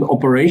capacity in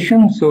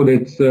operation, so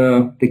that's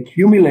the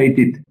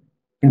accumulated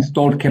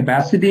installed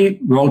capacity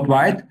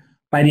worldwide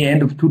by the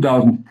end of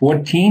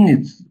 2014,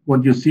 it's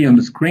what you see on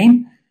the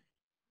screen.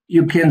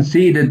 You can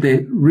see that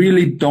the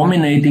really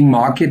dominating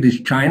market is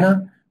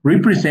China,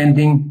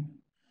 representing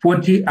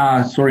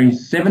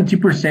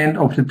 70%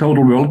 of the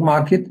total world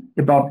market.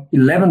 About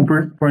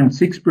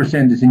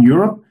 11.6% is in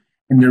Europe,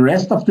 and the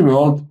rest of the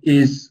world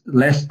is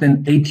less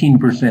than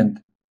 18%.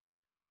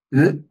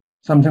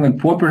 Something like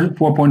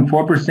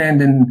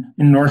 4.4% in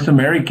North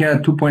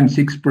America,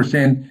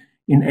 2.6%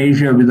 in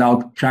Asia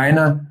without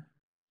China,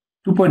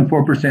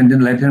 2.4%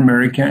 in Latin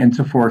America, and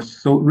so forth.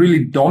 So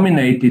really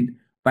dominated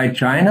by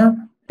China.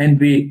 And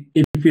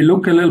if we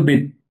look a little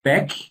bit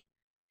back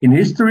in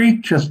history,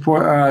 just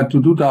to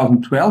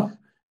 2012,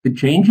 the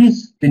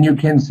changes, then you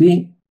can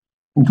see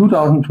in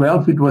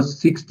 2012 it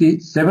was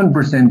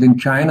 67% in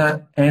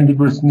China and it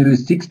was nearly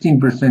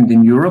 16%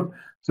 in Europe.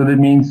 So that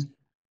means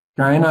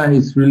China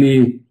is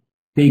really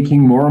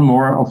taking more and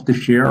more of the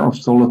share of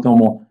solar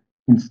thermal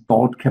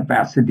installed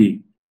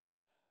capacity.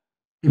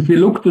 If we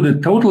look to the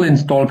total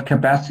installed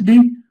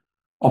capacity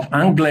of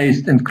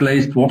unglazed and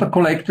glazed water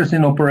collectors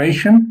in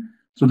operation,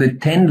 so the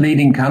 10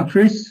 leading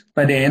countries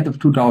by the end of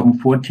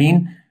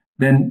 2014,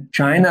 then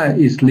China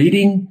is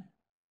leading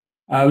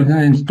with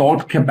an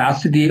installed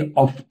capacity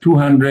of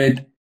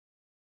 200.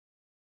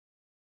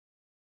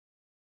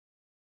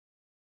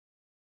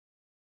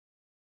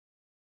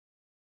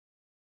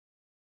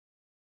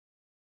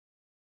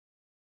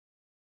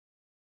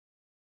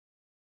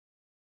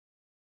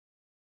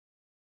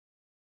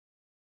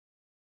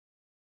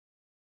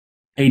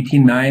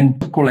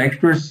 $89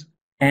 collectors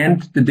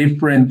and the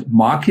different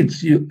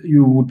markets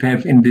you would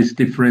have in these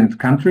different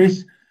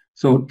countries.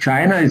 So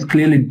China is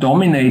clearly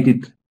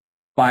dominated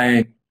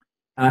by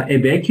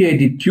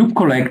evacuated tube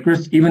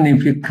collectors, even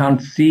if you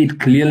can't see it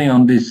clearly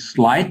on this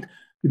slide,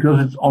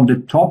 because it's on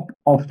the top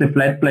of the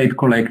flat plate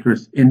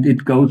collectors and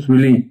it goes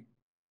really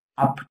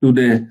up to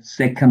the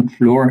second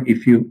floor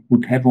if you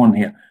would have one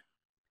here.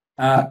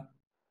 The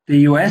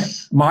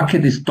US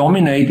market is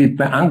dominated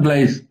by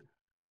unglazed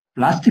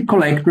plastic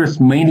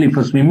collectors, mainly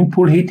for swimming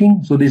pool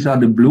heating. So these are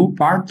the blue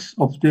parts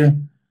of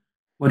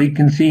what you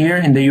can see here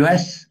in the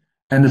US,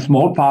 and a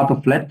small part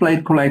of flat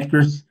plate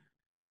collectors.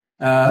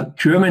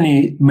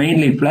 Germany,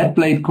 mainly flat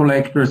plate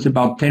collectors,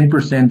 about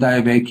 10% are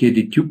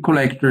evacuated tube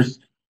collectors.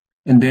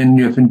 And then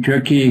you have in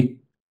Turkey,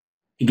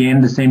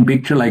 again, the same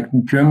picture like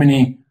in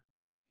Germany,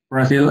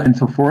 Brazil, and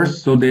so forth.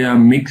 So they are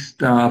mixed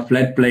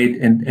flat plate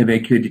and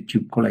evacuated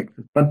tube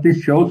collectors. But this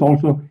shows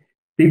also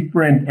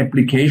different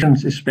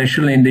applications,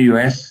 especially in the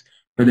US,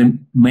 where the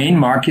main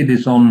market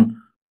is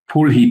on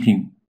pool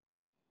heating.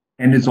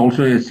 And it's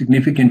also a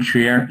significant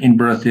share in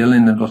Brazil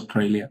and in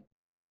Australia.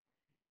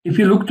 If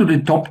you look to the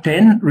top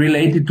 10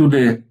 related to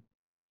the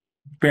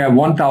per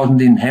 1,000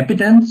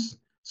 inhabitants,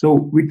 so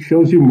which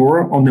shows you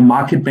more on the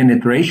market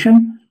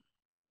penetration,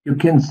 you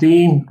can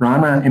see,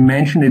 Rana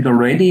mentioned it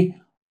already,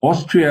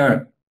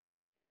 Austria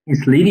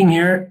is leading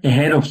here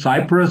ahead of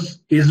Cyprus,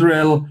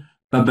 Israel,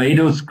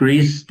 Barbados,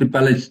 Greece, the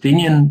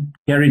Palestinian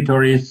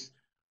territories,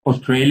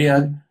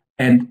 Australia,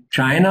 and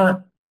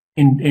China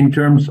in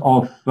terms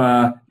of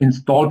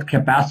installed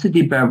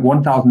capacity per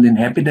 1,000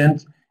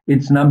 inhabitants,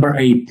 it's number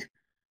 8.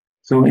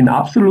 So in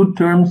absolute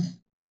terms,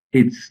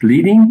 it's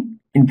leading.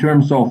 In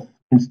terms of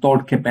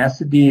installed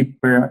capacity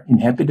per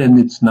inhabitant,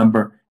 it's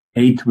number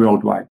 8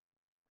 worldwide.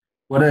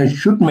 What I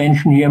should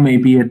mention here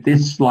maybe at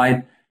this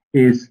slide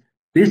is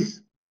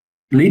these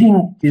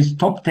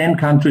top 10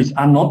 countries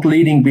are not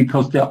leading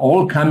because they're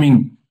all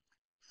coming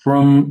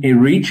from a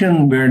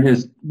region where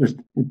there's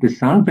the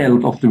sun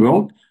belt of the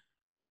world.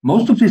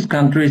 Most of these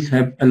countries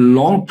have a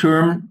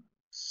long-term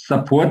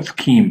support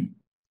scheme.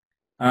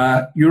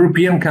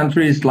 European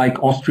countries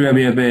like Austria,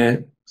 we have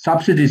a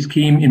subsidy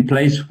scheme in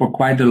place for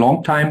quite a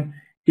long time.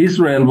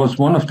 Israel was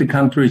one of the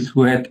countries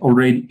who had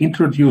already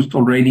introduced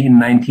already in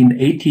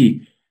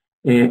 1980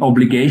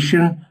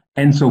 obligation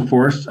and so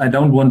forth. I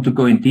don't want to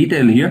go in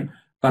detail here,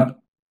 but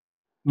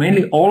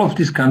mainly all of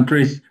these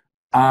countries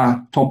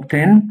are top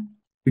 10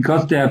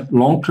 because they have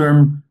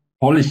long-term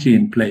policy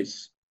in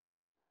place.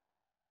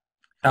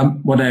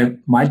 What I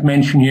might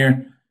mention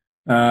here,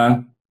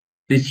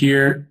 this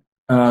year,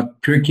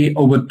 Turkey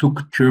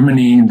overtook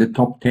Germany in the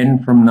top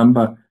 10 from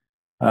number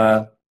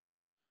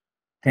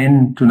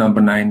 10 to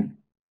number 9.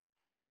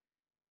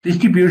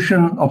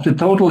 Distribution of the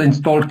total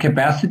installed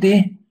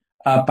capacity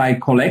by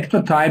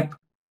collector type.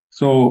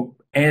 So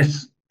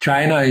as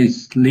China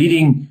is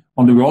leading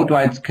on the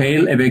worldwide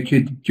scale,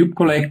 evacuated tube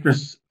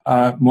collectors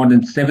are more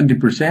than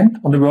 70%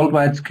 on the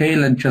worldwide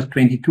scale and just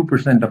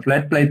 22% are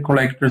flat plate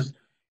collectors.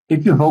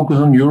 If you focus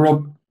on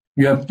Europe,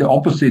 you have the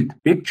opposite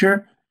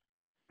picture.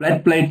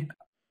 Flat plate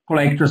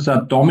collectors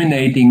are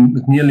dominating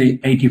with nearly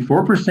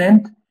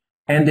 84%,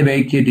 and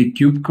evacuated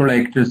tube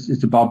collectors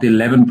is about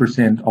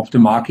 11% of the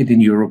market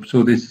in Europe.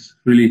 So this is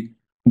really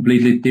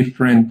completely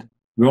different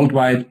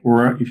worldwide,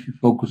 or if you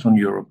focus on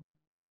Europe.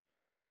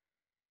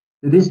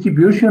 The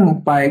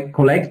distribution by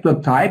collector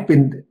type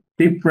in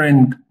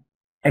different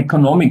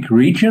economic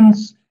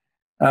regions.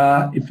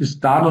 If you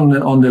start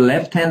on the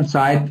left-hand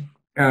side,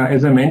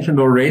 as I mentioned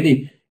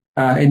already,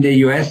 in the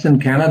US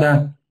and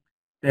Canada,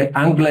 the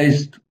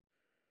unglazed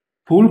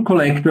pool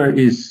collector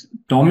is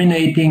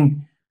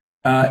dominating.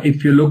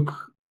 If you look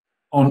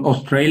on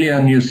Australia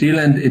and New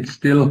Zealand, it's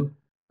still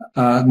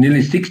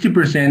nearly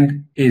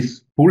 60%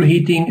 is pool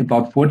heating,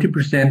 about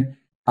 40%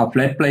 are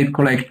flat plate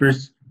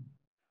collectors.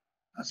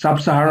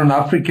 Sub-Saharan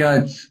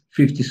Africa, it's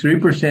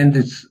 53%,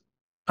 it's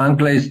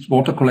unglazed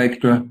water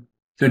collector,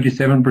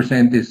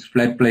 37% is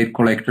flat plate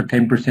collector,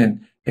 10%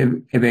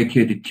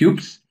 evacuated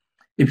tubes.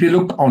 If you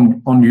look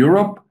on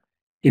Europe,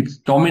 it's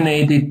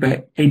dominated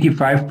by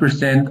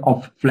 85%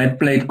 of flat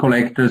plate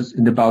collectors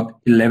and about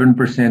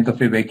 11%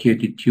 of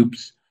evacuated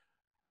tubes.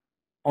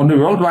 On the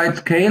worldwide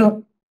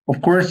scale,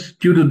 of course,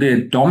 due to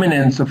the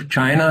dominance of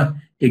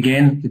China,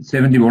 again, it's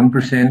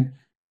 71%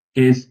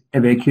 is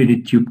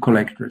evacuated tube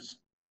collectors.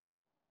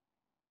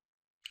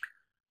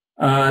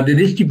 The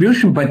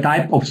distribution by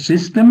type of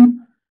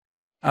system.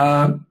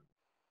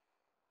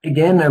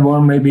 Again, I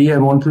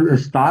want to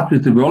start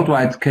with the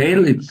worldwide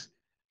scale. It's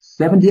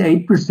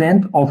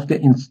 78% of the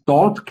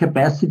installed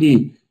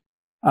capacity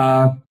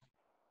are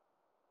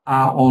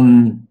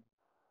on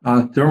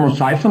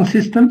thermosiphon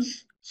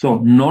systems, so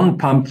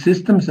non-pumped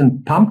systems,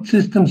 and pumped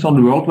systems on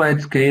the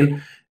worldwide scale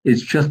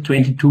is just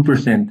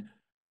 22%.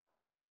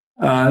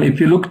 If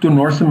you look to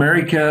North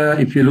America,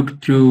 if you look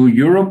to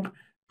Europe,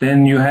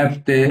 then you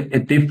have a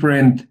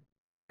different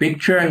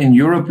picture. In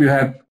Europe, you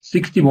have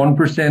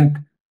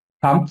 61%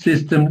 pumped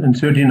systems and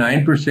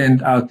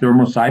 39% are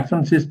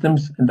thermosiphon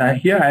systems. And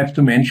here I have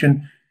to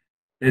mention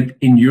that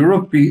in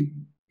Europe, we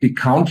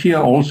count here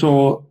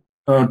also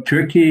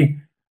Turkey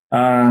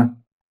from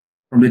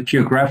the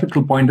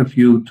geographical point of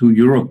view to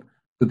Europe.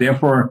 So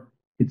therefore,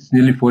 it's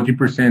nearly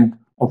 40%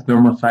 of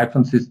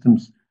thermosiphon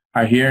systems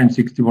are here and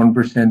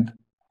 61%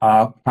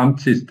 are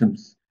pumped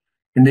systems.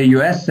 In the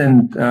US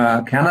and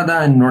Canada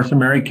and North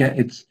America,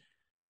 it's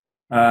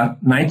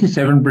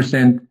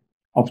 97%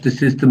 of the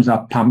systems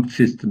are pumped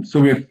systems.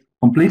 So we have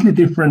completely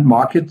different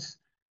markets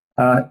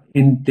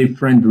in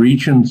different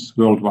regions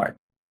worldwide.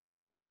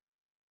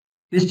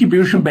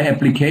 Distribution by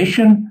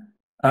application.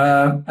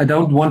 I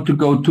don't want to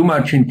go too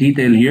much in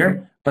detail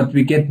here, but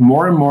we get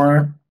more and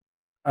more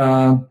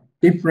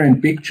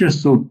different pictures,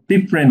 so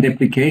different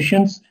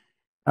applications.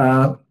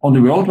 On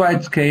the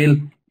worldwide scale,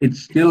 it's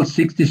still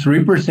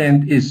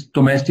 63% is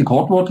domestic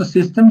hot water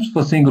systems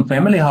for single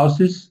family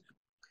houses.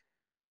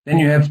 Then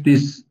you have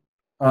this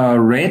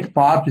red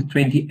part with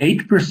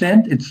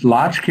 28%. It's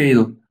large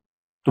scale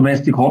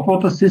domestic hot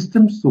water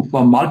systems, so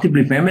for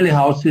multiple family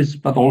houses,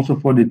 but also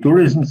for the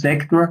tourism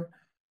sector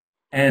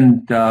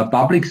and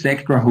public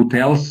sector,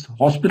 hotels,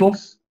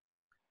 hospitals,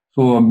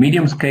 so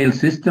medium scale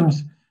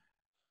systems.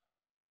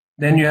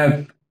 Then you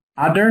have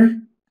other,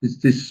 it's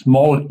this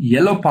small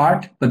yellow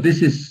part, but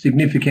this is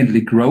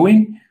significantly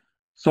growing.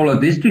 Solar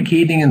district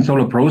heating and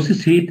solar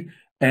process heat,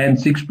 and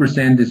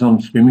 6% is on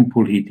swimming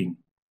pool heating.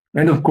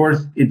 And of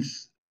course,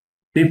 it's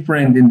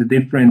different in the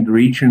different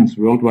regions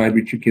worldwide,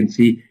 which you can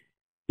see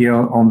here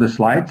on the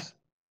slides.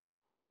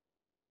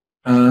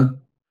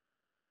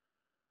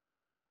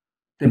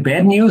 The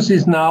bad news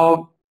is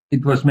now,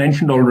 it was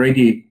mentioned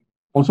already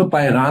also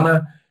by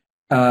Rana,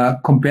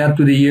 compared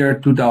to the year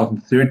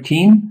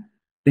 2013,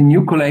 the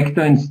new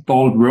collector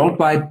installed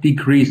worldwide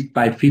decreased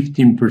by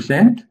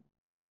 15%.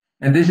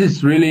 And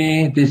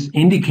this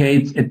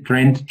indicates a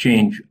trend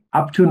change.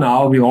 Up to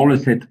now, we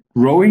always had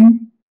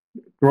growing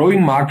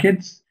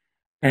markets.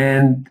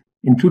 And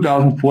in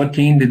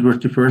 2014, it was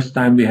the first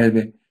time we had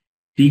a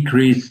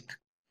decreased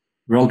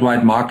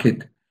worldwide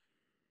market.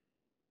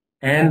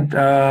 And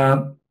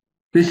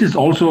this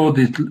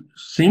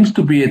seems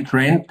to be a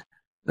trend.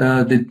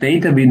 The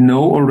data we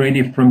know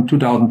already from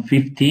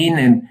 2015,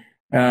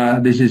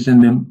 and this is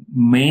in the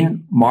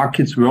main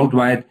markets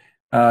worldwide.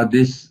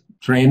 This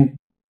trend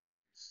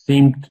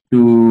seems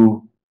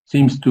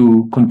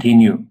to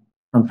continue,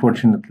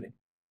 unfortunately.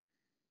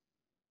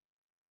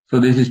 So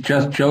this is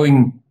just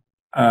showing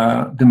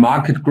the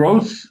market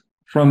growth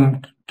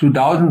from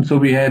 2000. So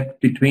we had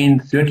between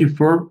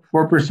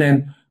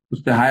 34%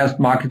 was the highest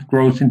market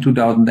growth in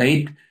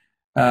 2008.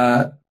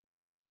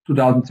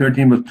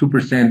 2013 was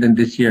 2%, and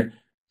this year,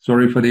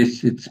 sorry for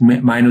this, it's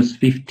minus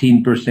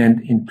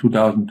 15% in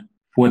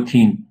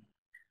 2014.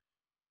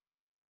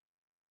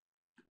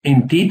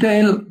 In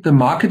detail, the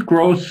market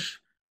growth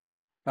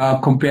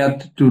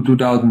compared to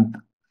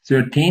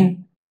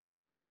 2013,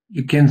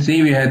 you can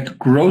see we had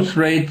growth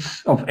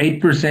rates of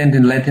 8%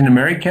 in Latin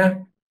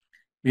America.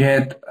 We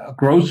had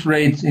growth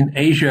rates in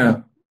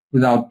Asia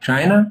without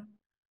China,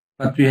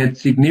 but we had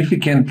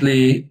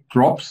significantly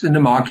drops in the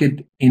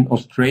market in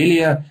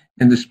Australia,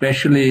 and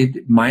especially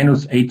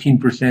minus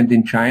 18%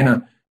 in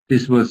China.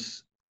 This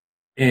was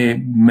a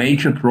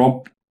major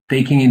drop,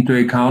 taking into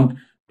account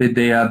that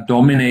they are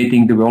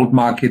dominating the world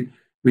market,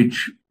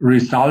 which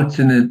results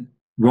in a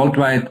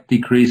worldwide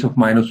decrease of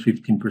minus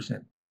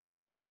 15%.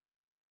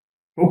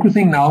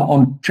 Focusing now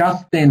on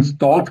just the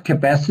installed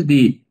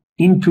capacity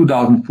in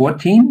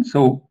 2014.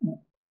 So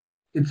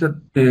it's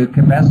the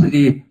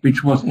capacity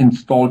which was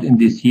installed in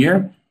this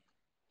year.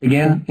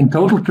 Again, in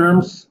total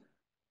terms,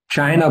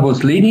 China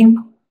was leading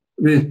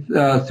with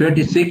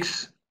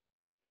 36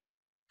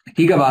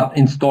 gigawatt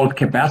installed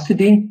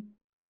capacity,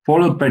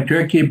 followed by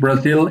Turkey,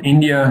 Brazil,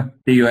 India,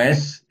 the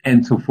US,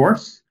 and so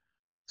forth.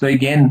 So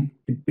again,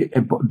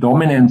 a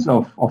dominance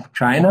of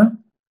China.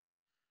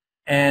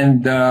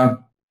 And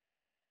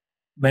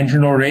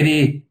mentioned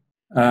already,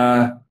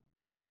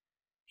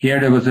 here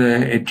there was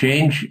a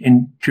change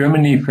in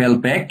Germany fell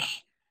back,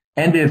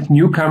 and if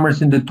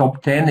newcomers in the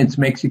top 10, it's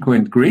Mexico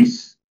and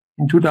Greece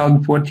in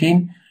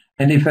 2014.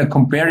 And if I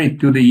compare it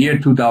to the year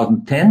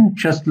 2010,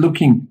 just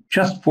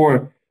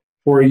for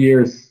 4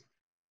 years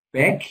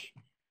back,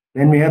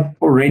 then we have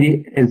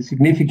already a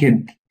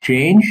significant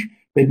change.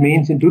 That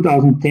means in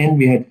 2010,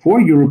 we had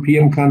 4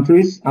 European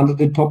countries under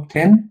the top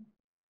 10.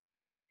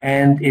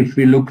 And if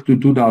we look to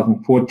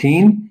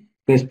 2014,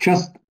 there's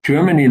just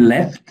Germany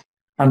left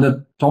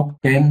under top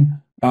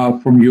 10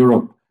 from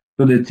Europe.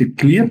 So that's a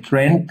clear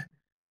trend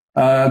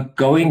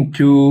going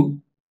to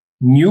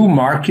new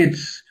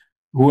markets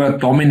who are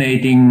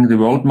dominating the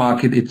world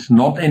market. It's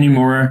not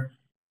anymore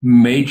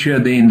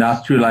the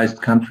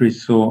industrialized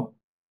countries. So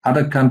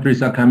other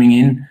countries are coming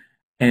in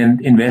and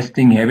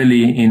investing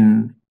heavily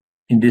in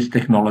this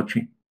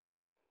technology.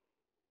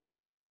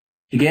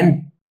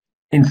 Again,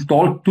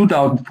 installed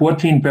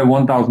 2014 per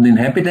 1,000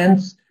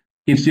 inhabitants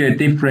gives you a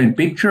different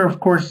picture,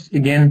 of course.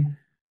 Again,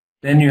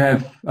 then you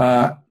have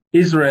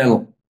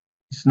Israel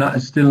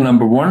is still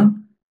number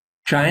 1.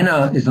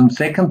 China is on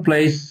second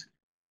place,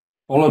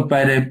 followed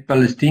by the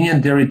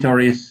Palestinian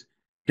territories,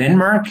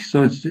 Denmark.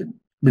 So it's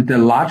with the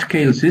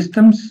large-scale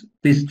systems,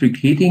 district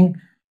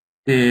heating,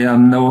 they are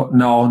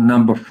now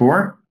number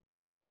 4,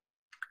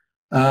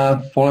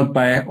 followed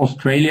by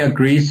Australia,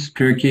 Greece,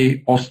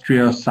 Turkey,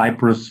 Austria,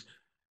 Cyprus,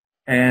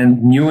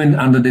 and new and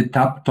under the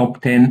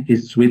top 10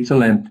 is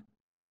Switzerland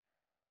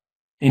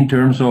in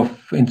terms of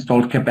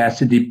installed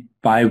capacity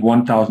by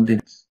 1,000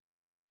 units.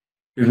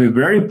 We have a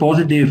very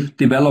positive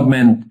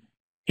development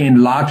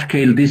in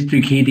large-scale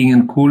district heating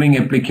and cooling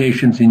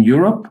applications in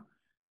Europe,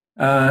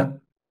 but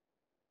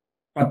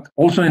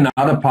also in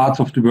other parts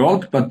of the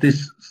world. But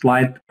this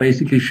slide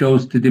basically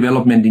shows the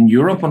development in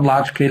Europe on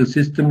large-scale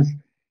systems.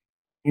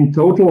 In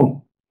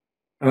total,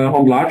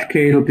 on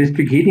large-scale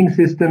district heating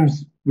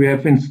systems, we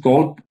have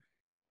installed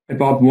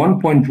about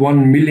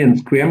 1.1 million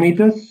square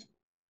meters.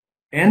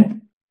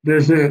 And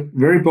there's a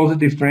very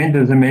positive trend,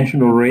 as I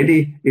mentioned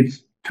already.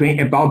 It's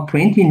about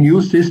 20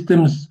 new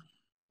systems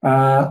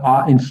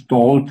are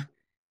installed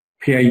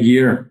per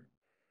year.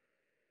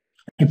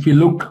 If you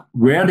look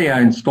where they are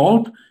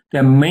installed,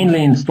 they're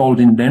mainly installed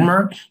in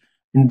Denmark.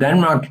 In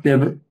Denmark,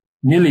 they're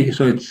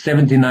so it's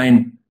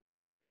 79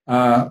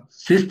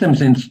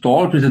 systems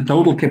installed with a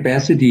total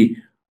capacity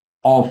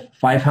of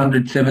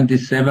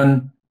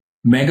 577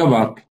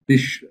 megawatt.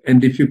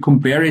 And if you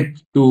compare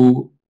it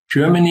to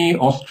Germany,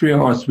 Austria,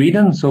 or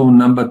Sweden, so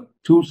number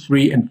 2,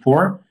 3, and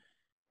 4,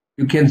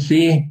 you can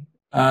see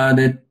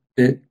that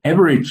the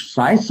average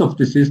size of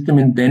the system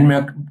in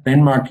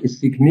Denmark is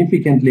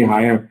significantly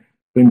higher.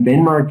 So in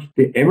Denmark,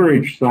 the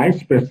average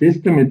size per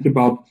system is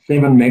about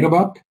 7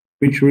 megawatt,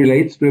 which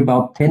relates to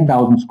about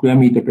 10,000 square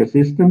meter per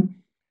system.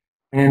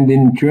 And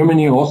in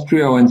Germany,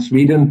 Austria, and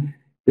Sweden,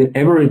 the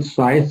average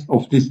size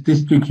of this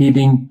district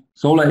heating,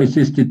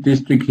 solar-assisted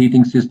district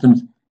heating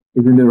systems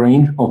is in the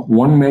range of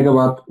 1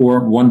 megawatt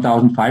or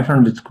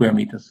 1,500 square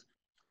meters.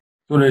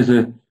 So there's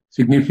a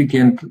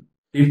significant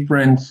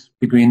difference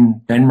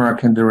between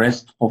Denmark and the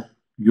rest of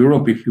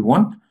Europe, if you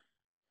want.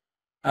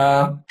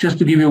 Just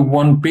to give you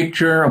one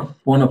picture of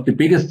one of the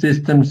biggest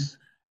systems,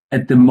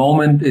 at the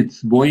moment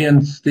it's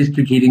Voyens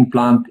district heating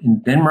plant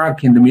in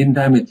Denmark. In the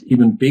meantime, it's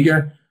even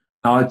bigger.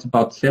 Now it's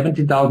about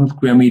 70,000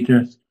 square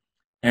meters.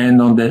 And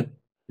in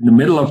the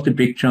middle of the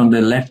picture, on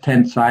the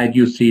left-hand side,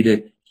 you see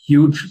the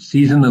huge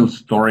seasonal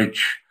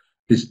storage,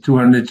 this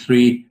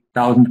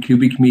 203,000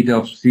 cubic meter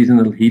of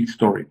seasonal heat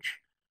storage.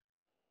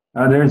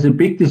 There's a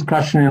big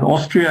discussion in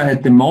Austria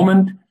at the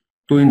moment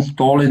to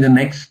install in the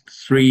next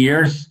 3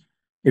 years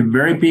a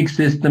very big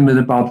system with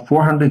about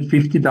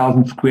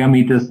 450,000 square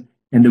meters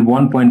and a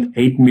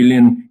 1.8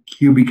 million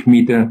cubic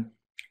meter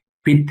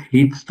pit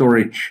heat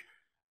storage.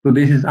 So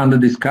this is under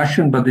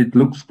discussion, but it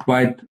looks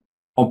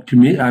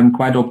I'm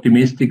quite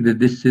optimistic that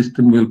this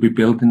system will be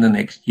built in the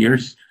next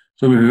years.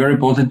 So we have a very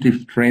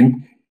positive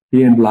trend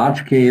here in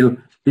large-scale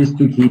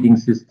district heating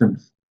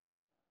systems.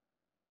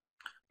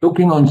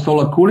 Looking on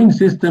solar cooling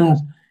systems,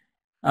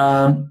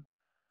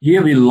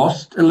 here we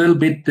lost a little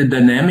bit the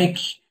dynamic.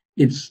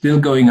 It's still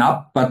going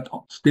up, but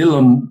still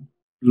on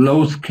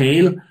low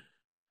scale.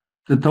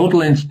 The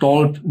total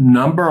installed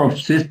number of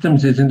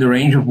systems is in the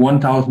range of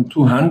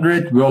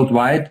 1,200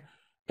 worldwide,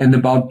 and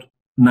about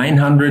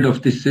 900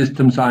 of these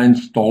systems are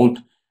installed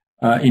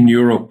in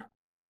Europe.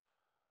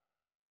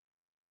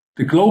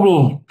 The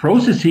global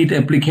process heat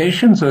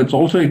application, so it's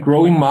also a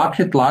growing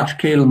market,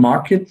 large-scale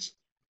markets.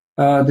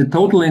 The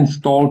total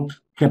installed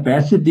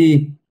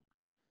capacity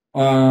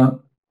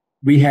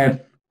we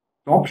have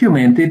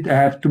documented, I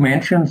have to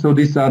mention, so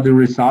these are the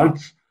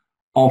results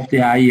of the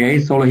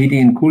IEA Solar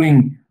Heating and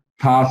Cooling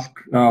Task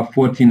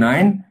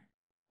 49.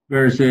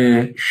 There's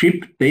a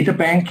SHIP data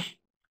bank,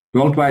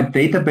 worldwide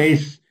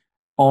database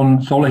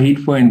on solar heat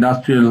for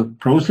industrial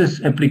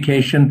process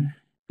application.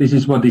 This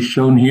is what is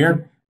shown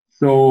here.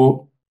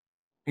 So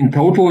in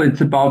total,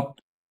 it's about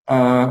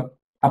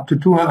up to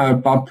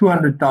about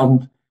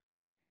 200,000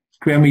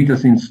 square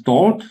meters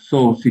installed,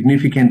 so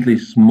significantly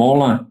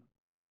smaller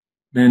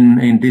than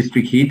in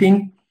district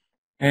heating.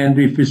 And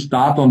if we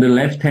start on the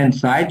left-hand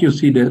side, you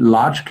see the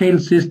large-scale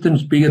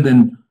systems bigger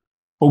than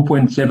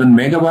 0.7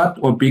 megawatt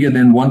or bigger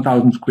than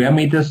 1,000 square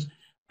meters.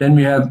 Then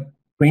we have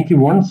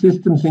 21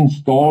 systems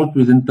installed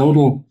with in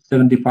total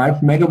 75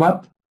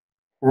 megawatt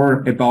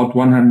or about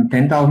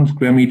 110,000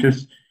 square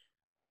meters.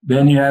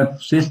 Then you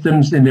have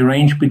systems in the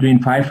range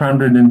between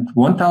 500 and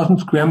 1,000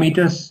 square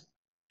meters.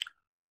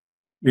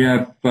 We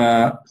have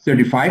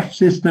 35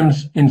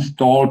 systems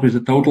installed with a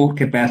total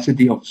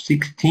capacity of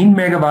 16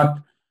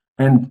 megawatt,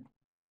 and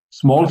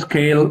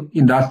small-scale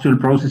industrial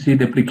process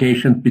heat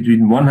applications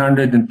between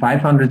 100 and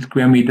 500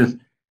 square meters.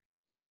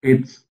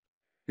 It's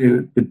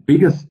the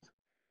biggest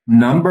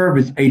number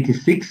with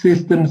 86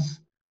 systems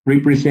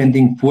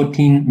representing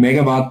 14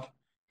 megawatt,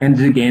 and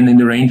again in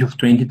the range of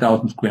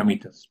 20,000 square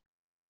meters.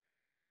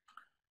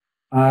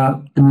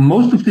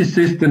 Most of these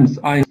systems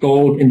are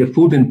installed in the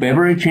food and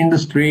beverage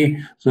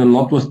industry. So a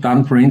lot was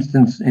done, for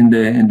instance, in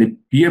the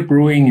beer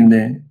brewing, in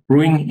the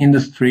brewing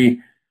industry,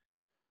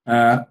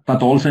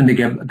 but also in the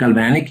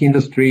galvanic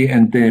industry.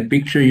 And the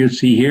picture you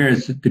see here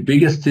is the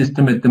biggest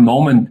system at the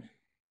moment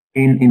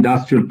in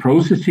industrial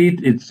process heat.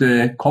 It's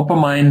a copper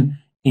mine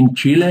in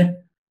Chile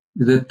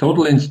with a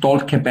total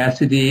installed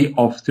capacity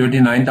of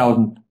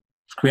 39,000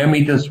 square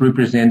meters,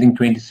 representing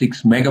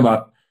 26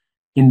 megawatt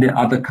in the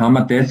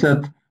Atacama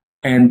Desert.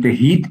 And the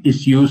heat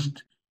is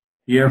used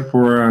here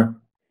for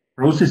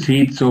process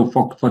heat, so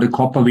for the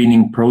copper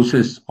winning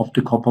process of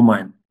the copper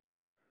mine.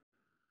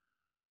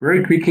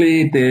 Very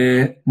quickly,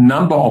 the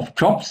number of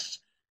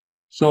jobs.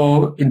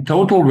 So in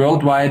total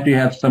worldwide, we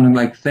have something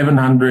like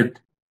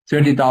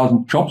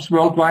 730,000 jobs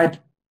worldwide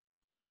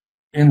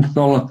in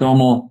solar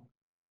thermal.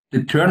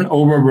 The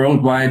turnover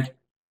worldwide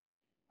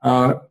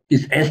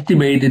is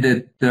estimated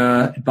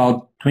at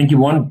about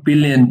 21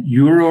 billion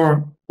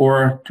euro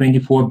or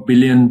 24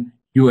 billion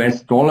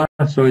US dollar.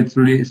 So it's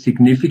really a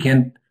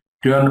significant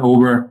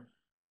turnover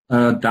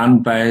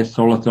done by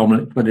solar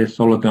thermal, for the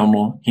solar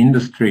thermal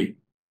industry.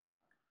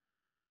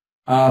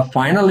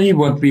 Finally,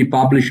 what we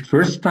published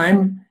first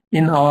time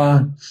in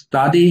our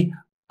study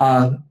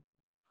are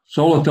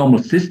solar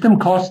thermal system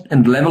cost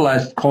and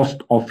levelized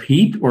cost of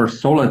heat or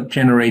solar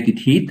generated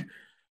heat,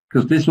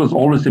 because this was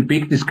always a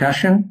big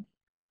discussion.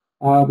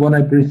 What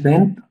I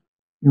present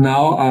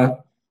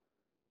now,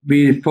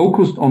 we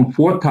focused on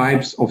 4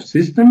 types of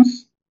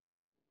systems.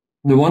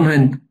 On the one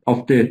hand,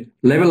 of the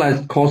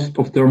levelized cost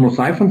of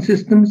thermosiphon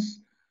systems,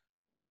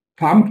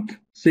 pumped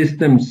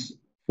systems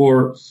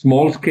for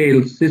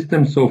small-scale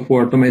systems, so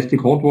for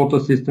domestic hot water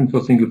systems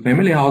for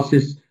single-family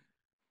houses,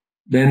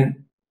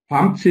 then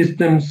pumped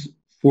systems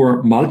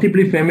for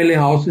multiple family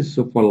houses,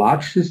 so for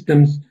large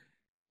systems,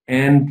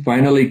 and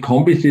finally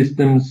combi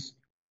systems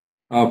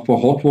for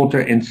hot water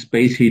and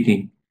space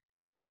heating.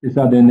 These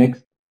are the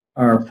next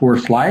 4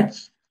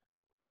 slides.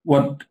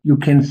 What you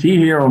can see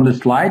here on the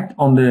slide,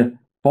 on the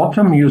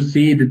bottom, you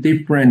see the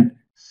different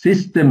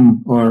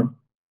system or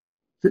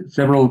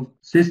several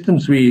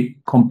systems we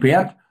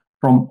compared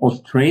from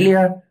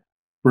Australia,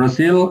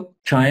 Brazil,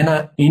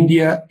 China,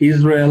 India,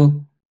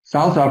 Israel,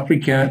 South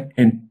Africa,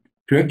 and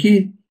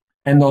Turkey.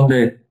 And on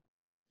the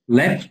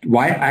left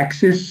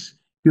y-axis,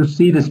 you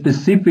see the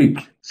specific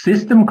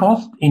system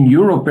cost in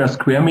euro per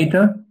square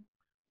meter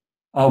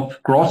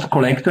of gross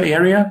collector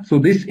area. So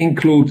this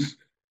includes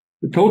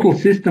the total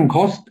system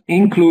cost,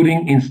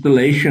 including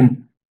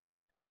installation.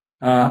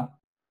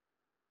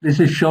 This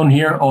is shown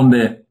here on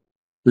the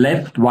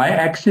left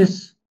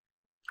y-axis,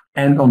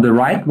 and on the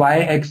right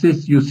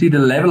y-axis you see the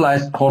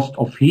levelized cost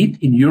of heat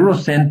in euro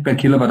cent per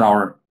kilowatt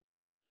hour.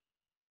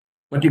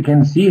 What you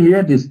can see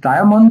here, these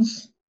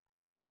diamonds,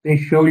 they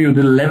show you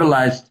the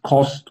levelized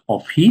cost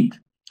of heat.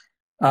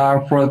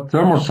 For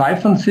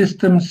thermosiphon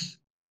systems,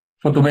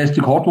 for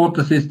domestic hot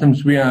water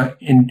systems, we are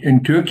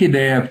in Turkey,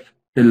 they have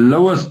the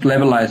lowest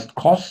levelized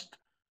cost.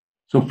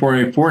 So for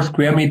a 4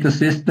 square meter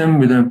system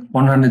with a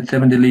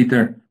 170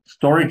 liter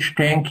storage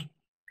tank,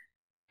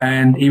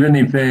 and even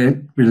if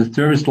with a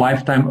service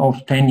lifetime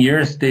of 10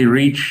 years, they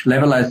reach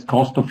levelized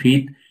cost of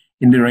heat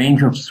in the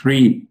range of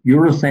 3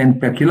 euro cent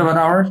per kilowatt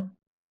hour.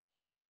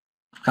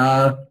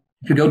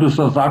 If you go to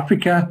South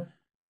Africa,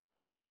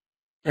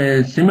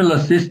 a similar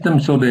system,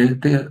 so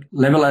the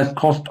levelized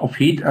cost of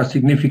heat are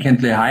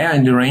significantly higher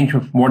in the range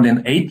of more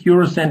than 8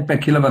 euro cent per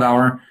kilowatt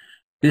hour.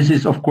 This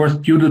is, of course,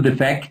 due to the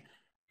fact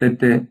that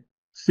the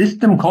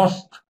system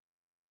cost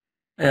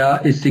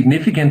is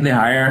significantly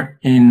higher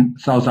in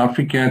South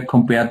Africa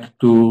compared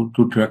to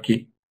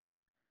Turkey.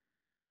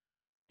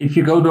 If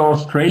you go to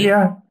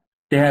Australia,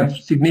 they have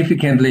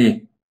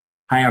significantly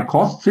higher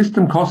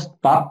system cost,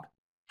 but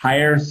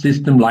higher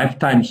system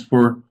lifetimes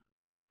for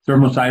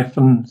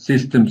thermosiphon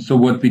systems. So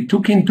what we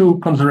took into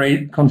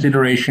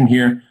consideration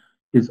here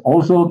is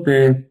also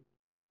the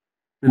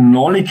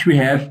knowledge we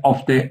have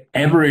of the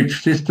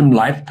average system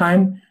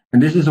lifetime.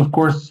 And this is, of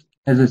course,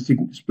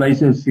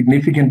 plays a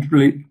significant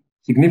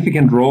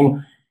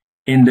role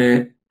in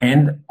the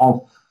end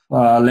of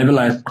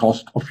levelized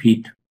cost of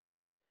heat.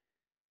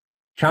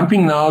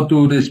 Jumping now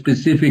to the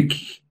specific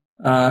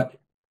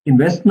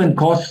investment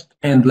cost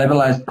and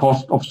levelized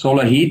cost of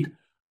solar heat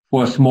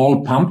for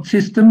small pumped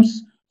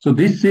systems. So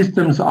these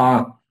systems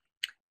are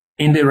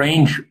in the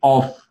range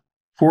of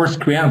 4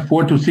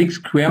 to 6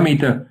 square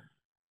meter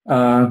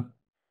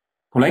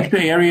collector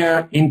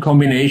area in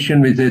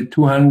combination with a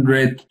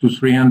 200 to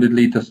 300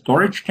 liter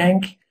storage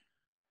tank.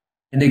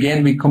 And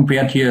again, we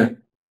compared here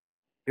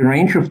a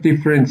range of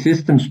different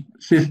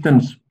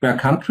systems per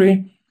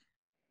country,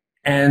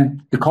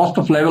 and the cost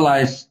of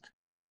levelized,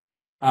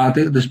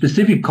 the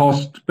specific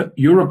cost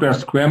euro per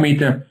square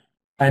meter,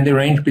 and the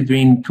range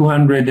between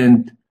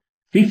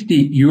 250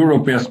 euro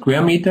per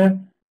square meter,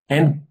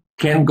 and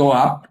can go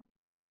up,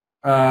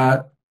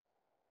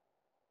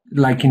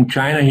 like in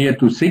China here,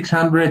 to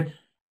 600.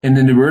 And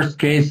in the worst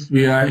case,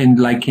 we are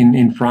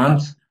in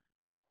France,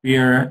 we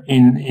are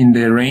in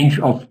the range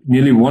of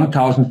nearly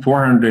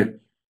 1,400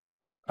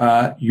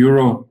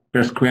 euro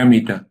per square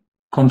meter.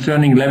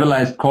 Concerning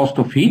levelized cost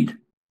of heat,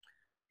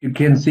 you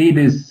can see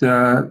this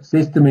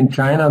system in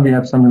China, we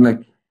have something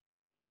like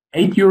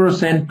 8 euro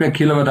cent per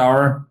kilowatt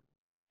hour.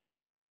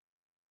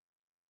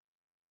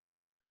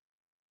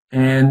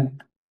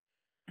 And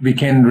we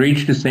can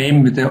reach the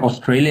same with the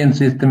Australian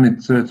system.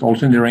 It's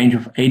also in the range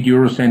of 8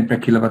 euro cent per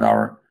kilowatt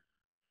hour.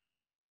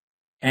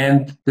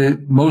 And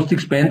the most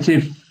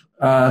expensive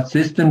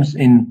systems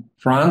in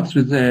France,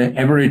 with the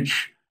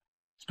average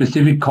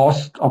specific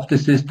cost of the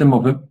system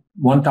of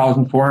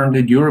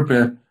 1,400 euro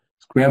per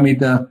square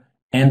meter,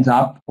 ends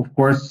up, of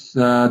course,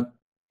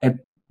 at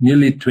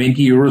nearly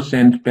 20 euro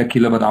cent per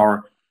kilowatt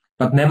hour.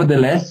 But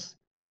nevertheless,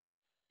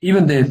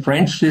 even the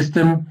French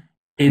system,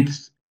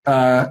 it's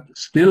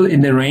still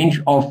in the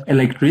range of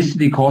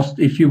electricity cost.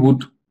 If you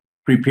would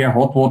prepare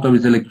hot water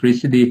with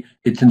electricity,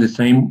 it's in the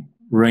same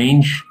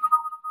range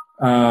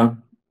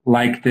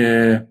like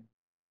the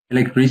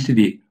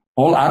electricity.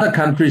 All other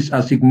countries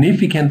are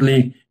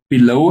significantly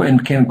below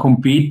and can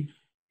compete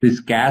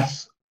with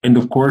gas and,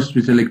 of course,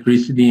 with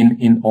electricity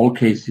in all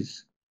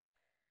cases.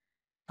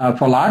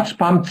 For large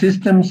pump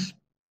systems,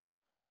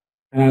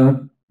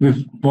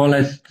 with more or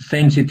less the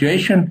same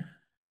situation,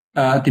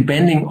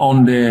 depending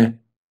on the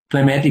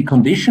climatic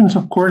conditions,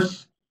 of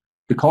course,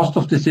 the cost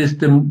of the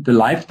system, the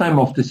lifetime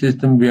of the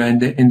system, we are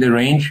in the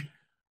range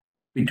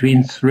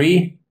between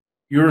 3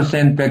 euro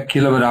cent per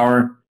kilowatt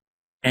hour,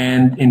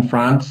 and in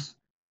France,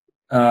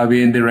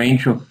 we're in the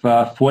range of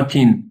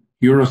 14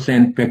 euro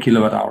cent per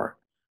kilowatt hour.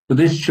 So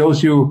this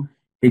shows you,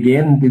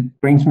 again,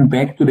 it brings me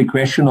back to the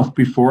question of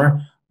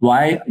before,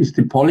 why is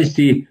the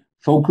policy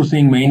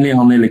focusing mainly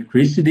on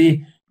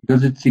electricity?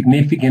 Because it's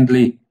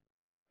significantly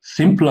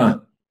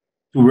simpler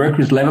to work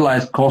with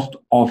levelized cost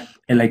of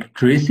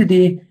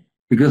electricity,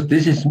 because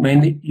this is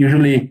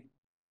usually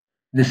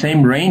the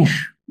same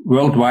range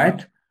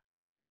worldwide.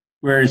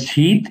 whereas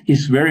heat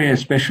is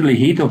especially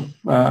heat of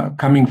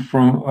coming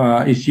from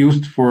is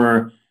used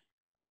for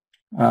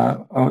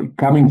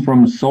coming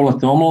from solar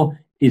thermal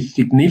is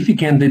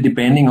significantly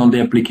depending on the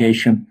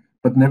application.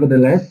 But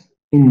nevertheless,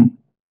 in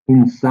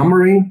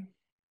summary,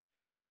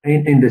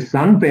 in the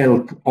sun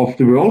belt of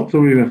the world, so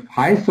we have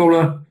high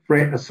solar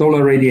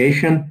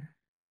radiation.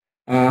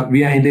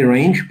 We are in the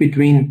range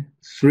between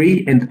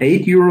 3 and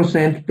 8 euro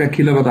cent per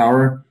kilowatt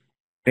hour,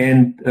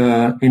 and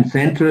in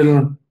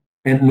Central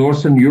and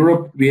Northern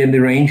Europe, we are in the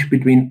range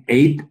between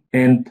 8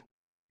 and,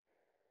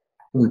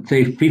 let's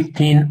say,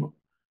 15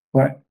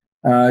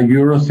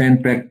 euro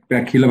cent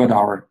per kilowatt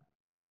hour.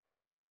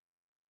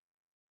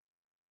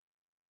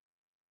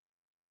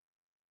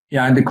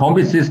 Yeah, and the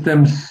combi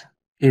systems,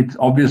 it's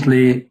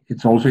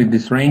also in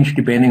this range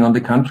depending on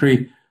the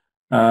country.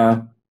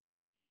 The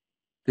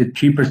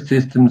cheapest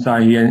systems are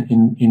here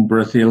in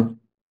Brazil.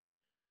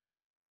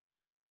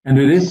 And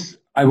with this,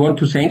 I want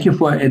to thank you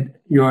for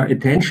your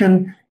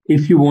attention.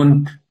 If you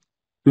want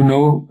to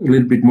know a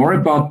little bit more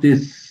about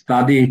this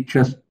study,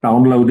 just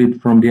download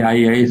it from the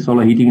IEA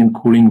Solar Heating and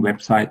Cooling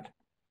website.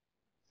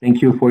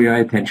 Thank you for your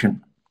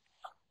attention.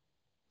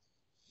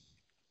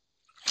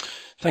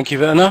 Thank you,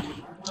 Werner.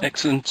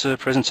 Excellent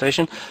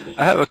presentation.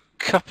 I have a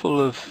couple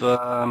of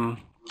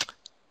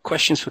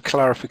questions for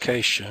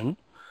clarification.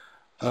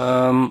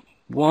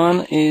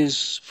 One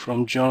is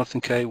from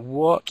Jonathan K.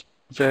 What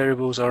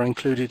variables are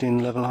included in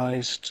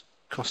levelized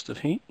cost of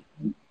heat?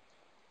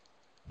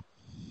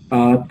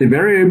 The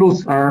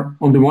variables are,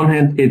 on the one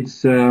hand,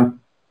 it's so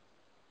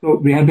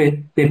we have a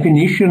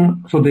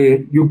definition. So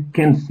you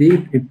can see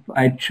it if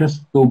I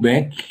just go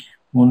back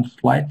one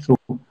slide. So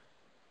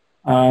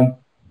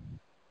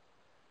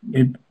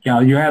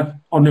you have,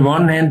 on the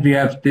one hand, we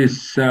have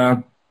this.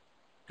 The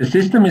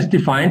system is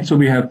defined, so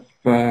we have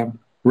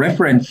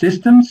reference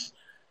systems.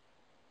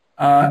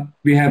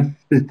 We have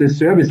the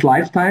service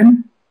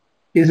lifetime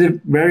is a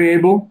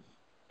variable.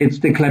 It's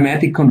the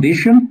climatic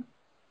condition,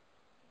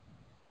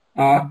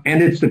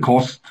 and it's the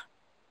cost.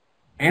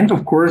 And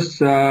of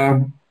course,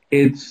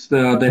 it's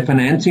the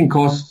financing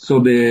cost, so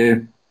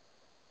the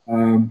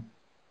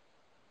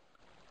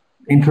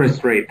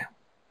interest rate.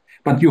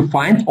 But you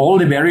find all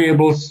the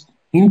variables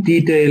in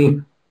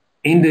detail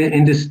in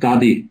the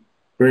study,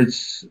 where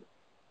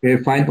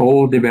you find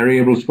all the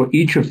variables for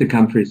each of the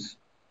countries.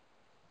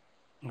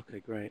 Okay,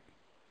 great.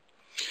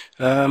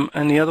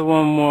 And the other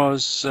one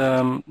was,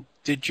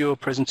 did your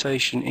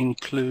presentation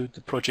include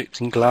the project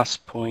in Glass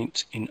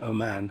Point in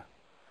Oman?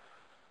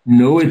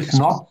 No, it's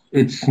not.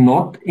 It's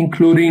not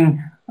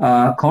including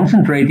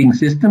concentrating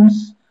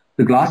systems.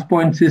 The Glass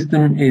Point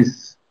system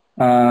is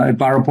a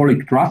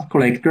parabolic trough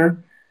collector.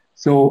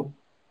 So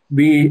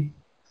we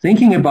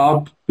thinking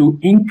about to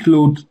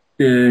include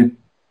the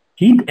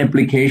heat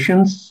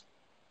applications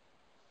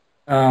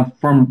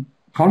from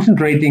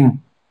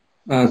concentrating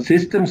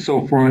systems,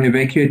 so for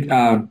evacuate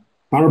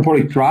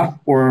parabolic trough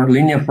or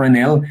linear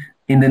Fresnel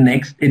in the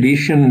next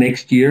edition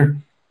next year,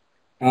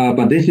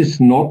 but this is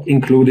not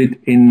included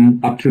in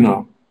up to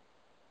now.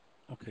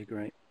 Okay,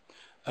 great.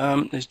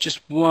 There's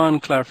just one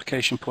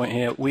clarification point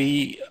here.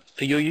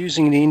 You're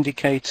using the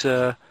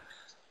indicator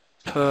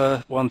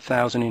per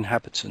 1,000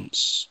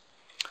 inhabitants.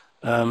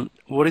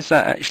 What is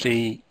that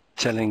actually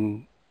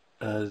telling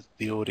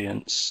the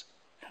audience?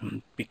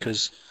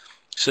 Because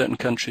certain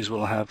countries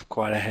will have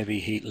quite a heavy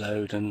heat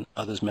load and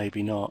others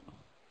maybe not.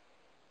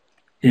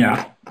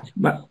 Yeah,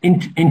 but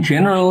in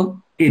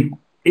general,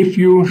 if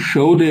you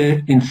show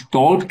the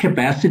installed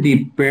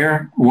capacity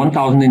per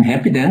 1,000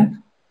 inhabitants,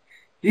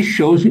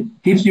 this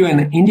gives you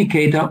an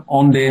indicator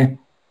on the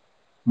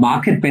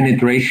market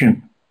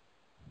penetration.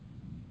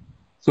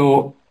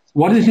 So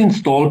what is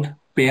installed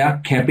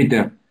per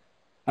capita?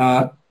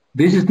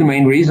 This is the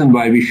main reason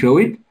why we show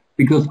it,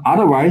 because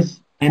otherwise,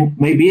 and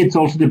maybe it's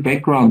also the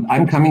background,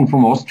 I'm coming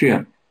from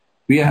Austria.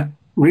 We are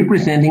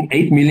representing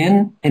 8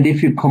 million, and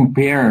if you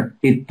compare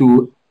it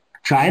to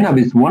China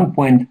with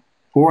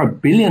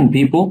 1.4 billion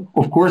people,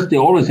 of course they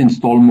always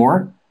install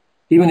more,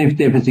 even if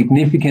they have a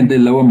significantly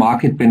lower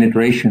market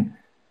penetration.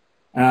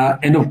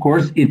 And of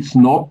course it's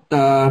not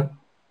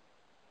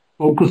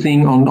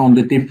focusing on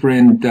the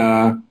different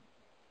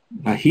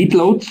heat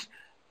loads,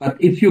 but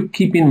if you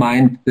keep in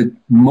mind that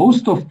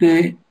most of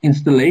the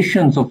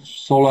installations of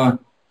solar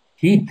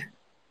heat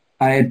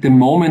are at the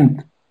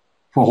moment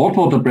for hot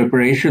water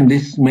preparation,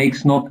 this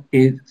makes not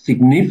a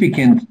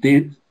significant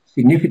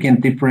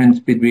difference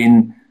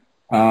between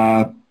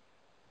hot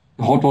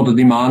water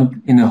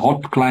demand in a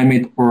hot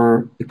climate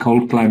or a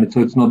cold climate.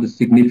 So it's not a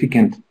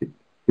significant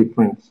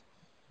difference.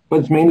 But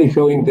it's mainly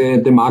showing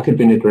the market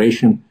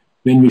penetration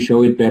when we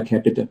show it per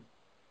capita.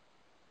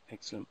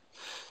 Excellent.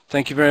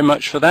 Thank you very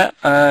much for that.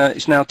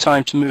 It's now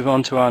time to move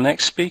on to our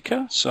next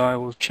speaker. So I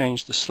will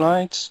change the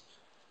slides.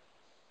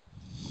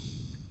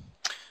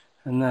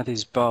 And that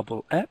is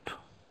Barbel Epp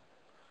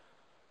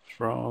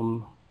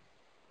from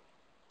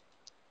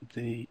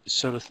the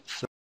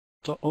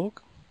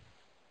Solarthermalworld.org.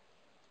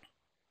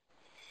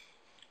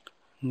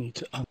 Need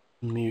to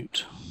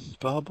unmute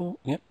Barbel.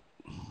 Yep.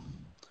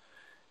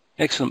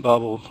 Excellent,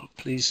 Barbara.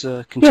 Please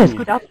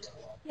continue.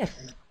 Yes.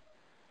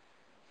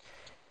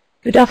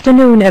 Good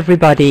afternoon,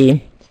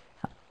 everybody.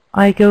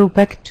 I go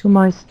back to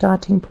my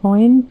starting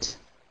point.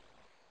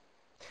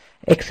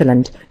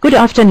 Excellent. Good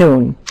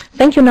afternoon.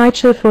 Thank you,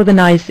 Nigel, for the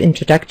nice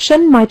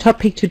introduction. My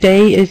topic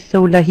today is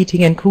solar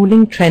heating and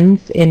cooling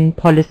trends in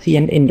policy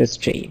and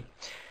industry.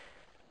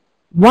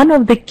 One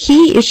of the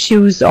key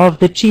issues of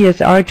the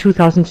GSR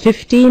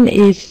 2015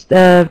 is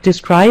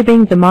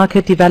describing the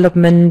market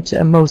development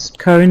most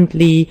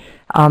currently,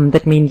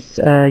 that means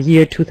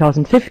year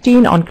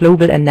 2015, on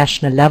global and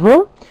national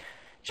level.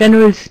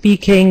 Generally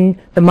speaking,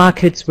 the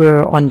markets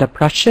were under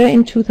pressure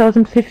in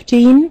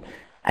 2015,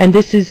 and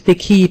this is the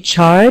key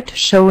chart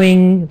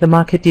showing the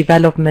market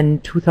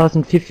development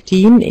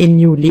 2015 in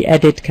newly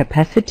added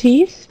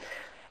capacities.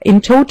 In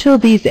total,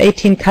 these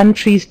 18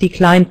 countries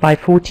declined by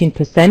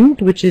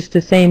 14%, which is the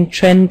same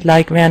trend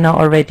like Werner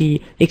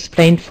already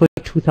explained for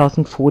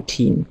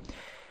 2014.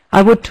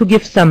 I would to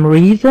give some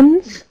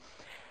reasons.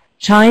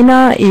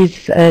 China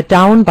is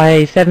down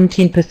by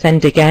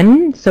 17%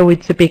 again, so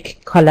it's a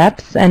big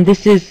collapse, and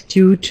this is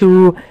due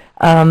to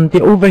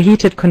the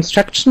overheated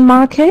construction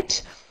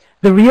market.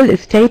 The real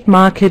estate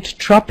market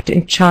dropped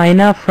in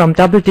China from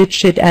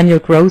double-digit annual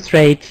growth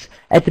rates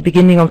at the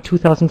beginning of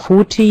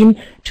 2014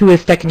 to a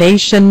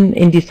stagnation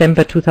in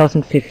December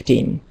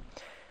 2015.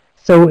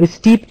 So a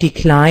steep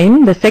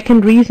decline. The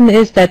second reason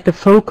is that the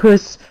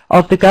focus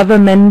of the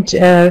government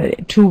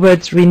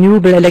towards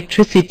renewable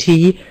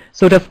electricity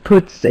sort of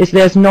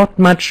there's not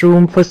much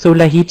room for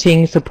solar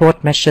heating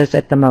support measures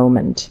at the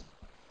moment.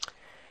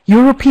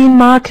 European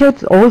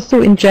markets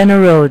also in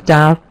general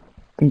down.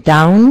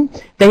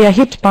 They are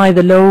hit by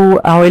the low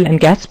oil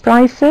and gas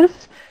prices.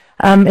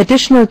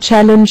 Additional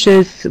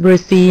challenges were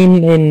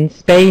seen in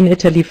Spain,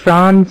 Italy,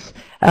 France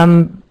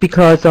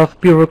because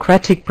of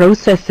bureaucratic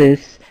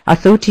processes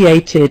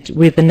associated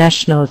with the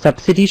national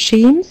subsidy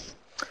schemes.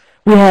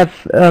 We have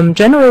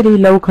generally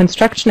low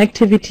construction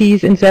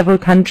activities in several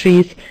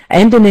countries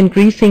and an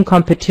increasing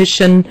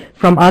competition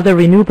from other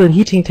renewable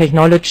heating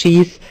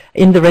technologies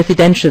in the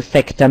residential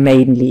sector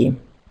mainly.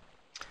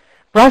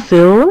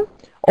 Brazil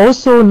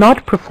also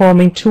not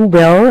performing too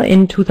well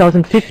in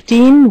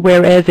 2015,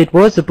 whereas it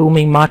was a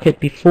booming market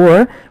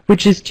before,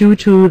 which is due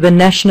to the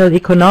national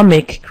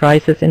economic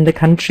crisis in the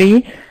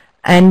country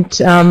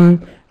and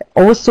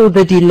also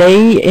the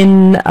delay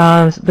in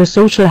the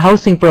social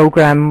housing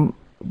program,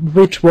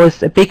 which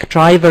was a big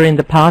driver in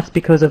the past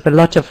because of a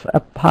lot of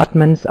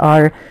apartments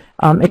are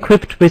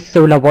equipped with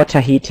solar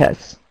water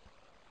heaters.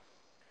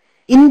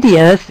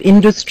 India's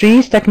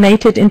industry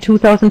stagnated in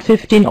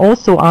 2015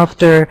 also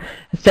after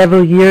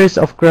several years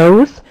of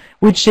growth,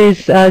 which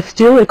is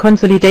still a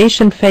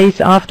consolidation phase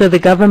after the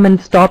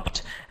government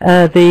stopped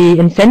the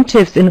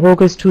incentives in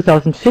August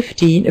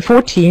 2014.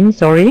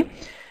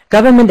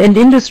 Government and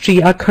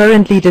industry are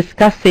currently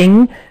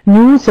discussing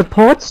new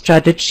support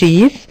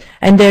strategies,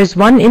 and there's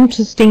one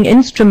interesting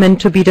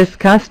instrument to be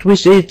discussed,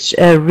 which is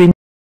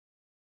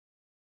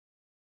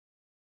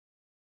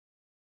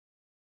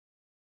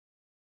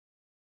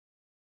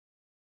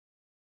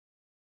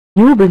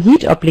renewable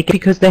heat obligation,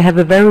 because they have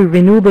a very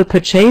renewable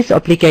purchase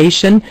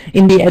obligation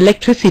in the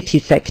electricity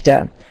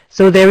sector.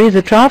 So there is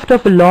a draft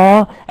of a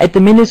law at the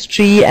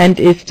ministry and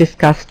is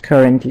discussed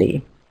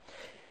currently.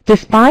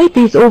 Despite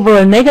these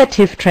overall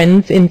negative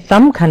trends in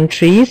some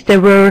countries, there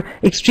were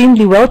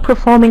extremely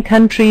well-performing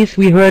countries.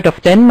 We heard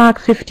of Denmark,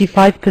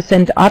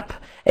 55% up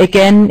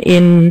again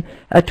in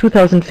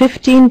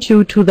 2015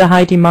 due to the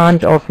high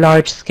demand of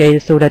large-scale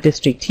solar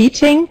district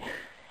heating.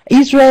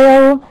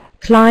 Israel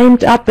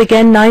climbed up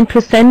again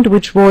 9%,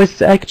 which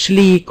was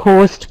actually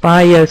caused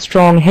by a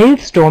strong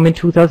hailstorm in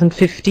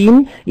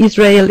 2015.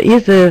 Israel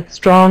is a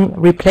strong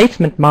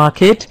replacement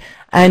market,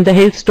 and the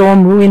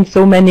hailstorm ruined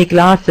so many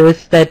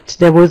glasses that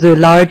there was a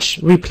large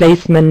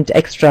replacement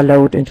extra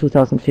load in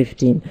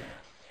 2015.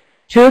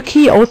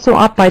 Turkey also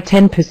up by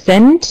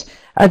 10%.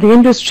 The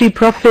industry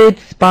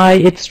profits by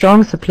its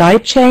strong supply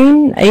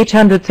chain,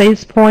 800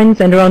 sales points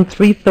and around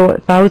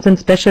 3,000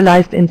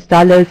 specialized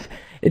installers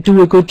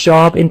do a good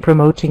job in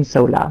promoting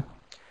solar.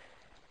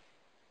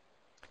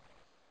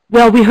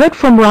 Well, we heard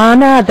from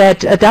Rana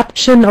that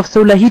adoption of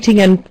solar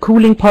heating and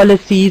cooling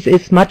policies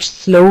is much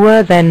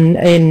slower than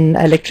in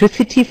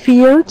electricity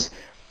field.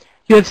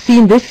 You have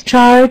seen this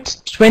chart.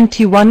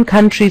 21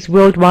 countries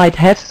worldwide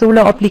have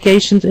solar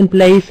obligations in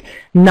place.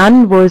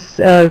 None was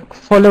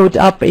followed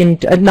up in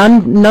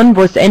none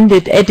was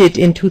added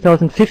in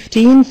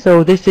 2015.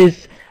 So this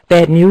is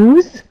bad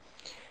news.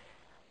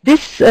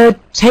 This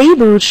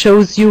table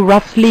shows you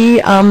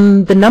roughly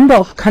the number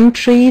of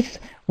countries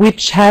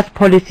which have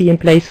policy in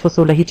place for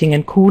solar heating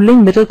and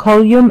cooling, middle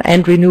column,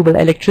 and renewable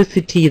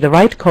electricity, the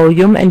right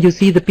column, and you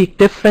see the big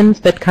difference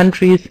that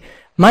countries,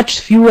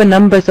 much fewer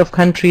numbers of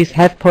countries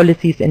have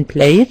policies in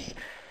place.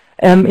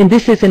 And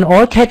this is in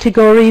all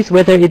categories,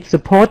 whether it's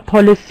support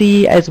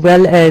policy as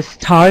well as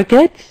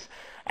targets.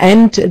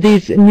 And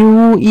these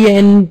new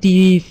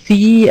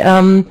ENDC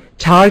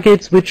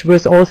targets which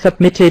was all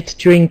submitted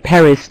during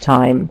Paris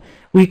time.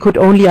 We could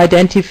only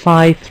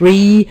identify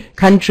 3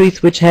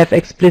 countries which have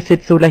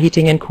explicit solar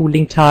heating and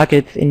cooling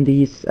targets in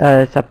these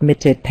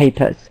submitted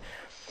papers.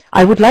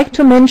 I would like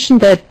to mention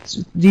that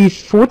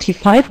these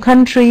 45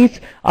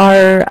 countries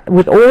are,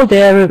 with all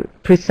their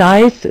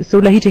precise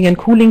solar heating and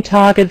cooling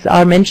targets,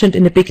 are mentioned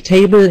in a big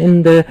table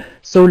in the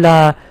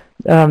solar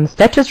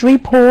status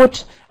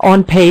report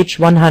on page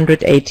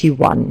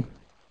 181.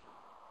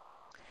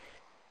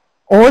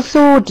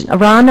 Also,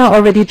 Rana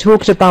already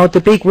talked about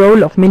the big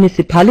role of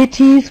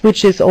municipalities,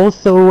 which is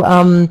also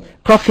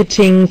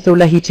profiting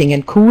solar heating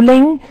and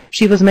cooling.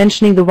 She was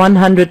mentioning the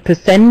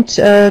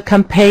 100%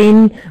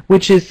 campaign,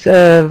 which is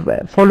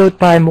followed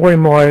by more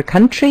and more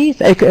countries,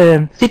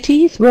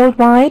 cities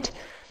worldwide.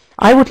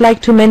 I would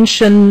like to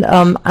mention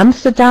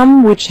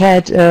Amsterdam, which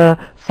had a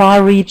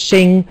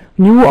far-reaching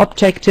new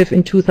objective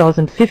in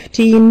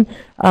 2015.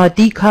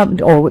 They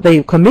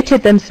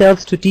committed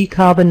themselves to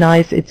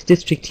decarbonize its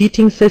district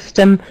heating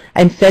system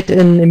and set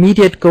an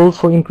immediate goal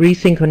for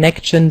increasing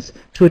connections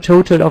to a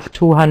total of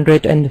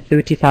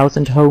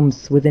 230,000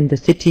 homes within the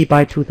city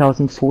by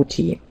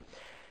 2040.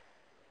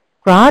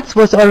 Graz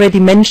was already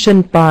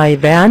mentioned by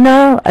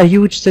Werner, a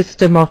huge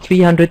system of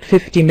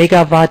 350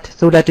 megawatt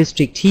solar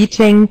district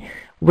heating,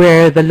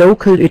 where the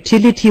local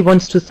utility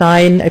wants to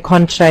sign a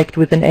contract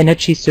with an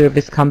energy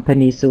service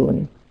company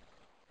soon.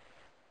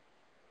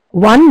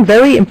 One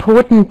very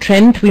important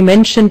trend we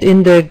mentioned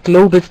in the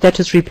global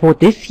status report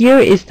this year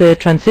is the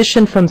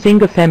transition from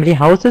single-family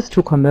houses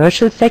to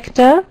commercial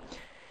sector.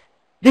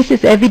 This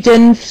is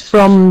evidence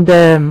from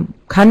the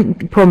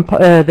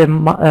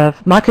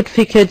market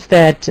figures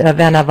that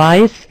Werner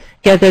Weiss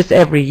gathers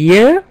every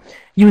year.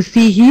 You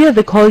see here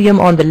the column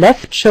on the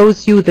left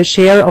shows you the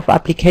share of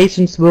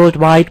applications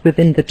worldwide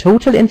within the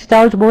total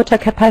installed water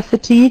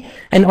capacity,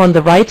 and on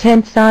the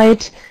right-hand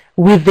side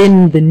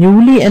within the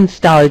newly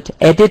installed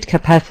added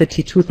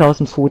capacity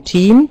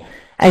 2014.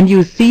 And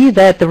you see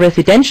that the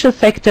residential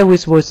sector,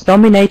 which was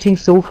dominating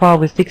so far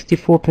with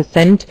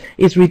 64%,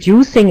 is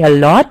reducing a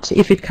lot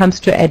if it comes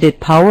to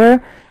added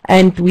power,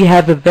 and we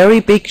have a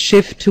very big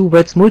shift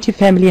towards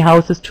multifamily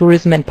houses,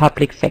 tourism and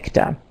public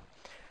sector.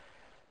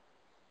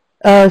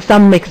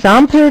 Some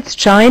examples.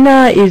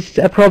 China is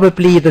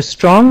probably the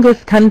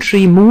strongest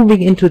country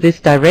moving into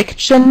this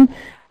direction.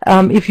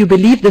 If you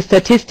believe the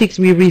statistics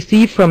we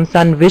receive from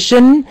Sun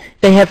Vision,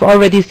 they have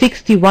already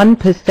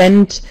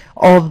 61%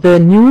 of the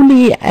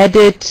newly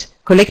added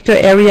collector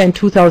area in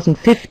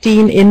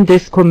 2015 in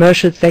this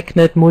commercial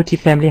segment,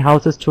 multifamily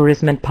houses,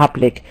 tourism and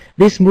public.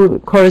 This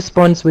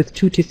corresponds with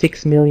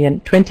 26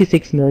 million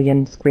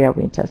square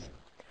meters.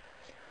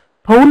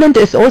 Poland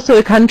is also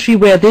a country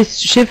where this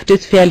shift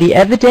is fairly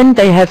evident.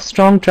 They have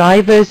strong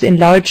drivers in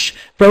large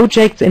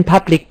projects in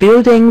public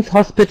buildings,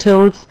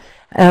 hospitals,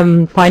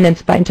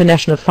 financed by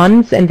international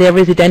funds, and their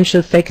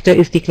residential sector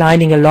is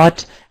declining a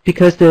lot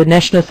because the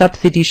national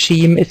subsidy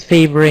scheme is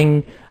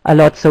favoring a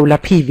lot solar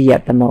PV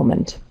at the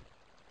moment.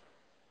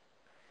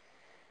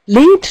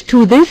 Linked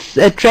to this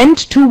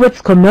trend towards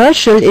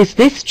commercial is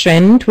this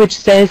trend which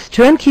says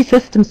turnkey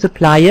system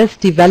suppliers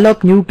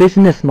develop new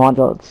business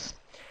models.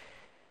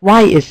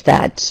 Why is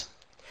that?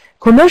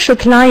 Commercial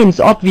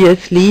clients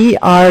obviously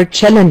are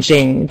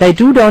challenging. They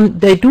do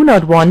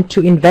not want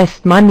to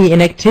invest money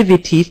in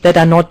activities that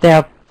are not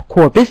their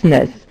core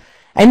business,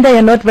 and they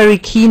are not very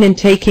keen in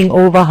taking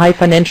over high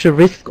financial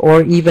risk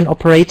or even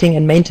operating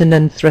and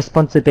maintenance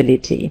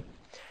responsibility.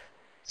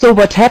 So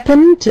what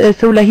happened?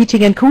 Solar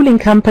heating and cooling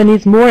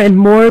companies more and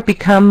more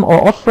become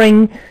or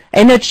offering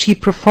energy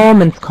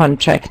performance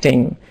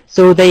contracting.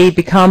 So they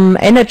become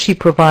energy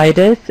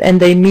providers, and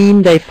they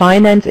mean they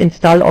finance,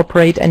 install,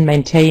 operate and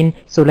maintain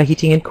solar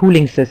heating and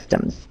cooling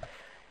systems.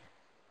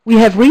 We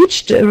have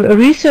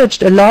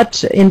researched a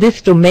lot in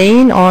this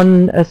domain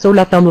on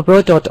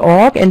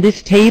solarthermalworld.org, and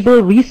this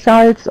table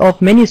results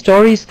of many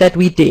stories that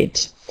we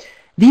did.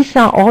 These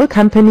are all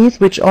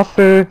companies which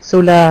offer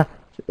solar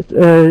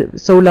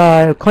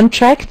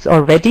contracts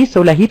already,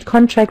 solar heat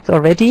contracts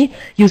already.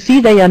 You see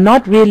they are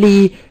not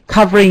really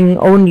covering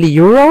only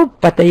Europe,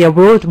 but they are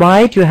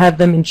worldwide. You have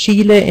them in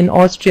Chile, in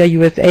Austria,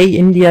 USA,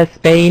 India,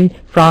 Spain,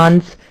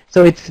 France,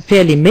 so it's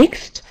fairly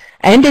mixed,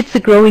 and it's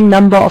a growing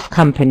number of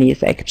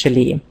companies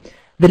actually.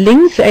 The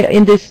links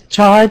in this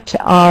chart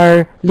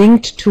are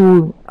linked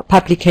to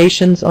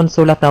publications on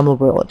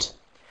Solarthermalworld.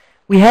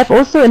 We have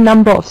also a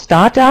number of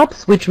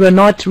startups which we're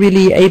not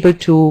really able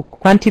to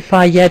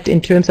quantify yet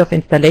in terms of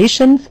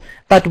installations,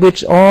 but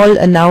which all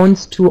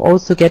announced to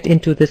also get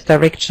into this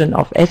direction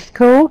of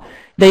ESCO.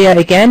 They are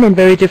again in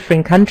very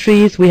different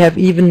countries. We have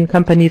even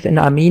companies in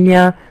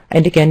Armenia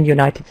and again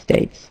United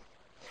States.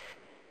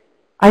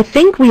 I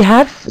think we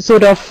have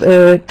sort of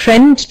a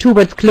trend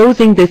towards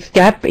closing this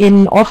gap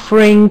in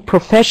offering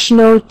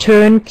professional,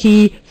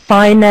 turnkey,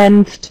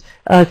 financed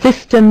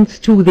systems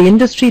to the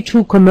industry,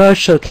 to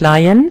commercial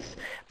clients.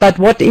 But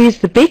what is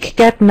the big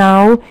gap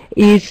now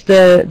is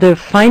the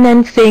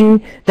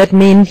financing. That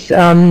means,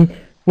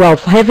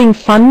 having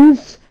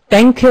funds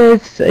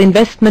bankers,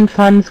 investment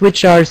funds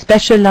which are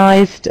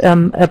specialized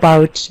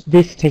about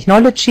this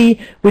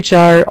technology, which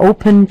are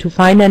open to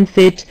finance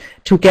it,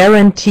 to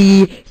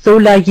guarantee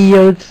solar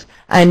yields,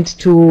 and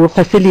to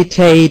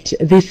facilitate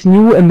this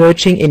new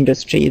emerging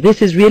industry.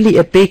 This is really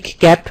a big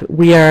gap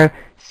we are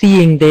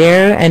seeing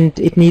there, and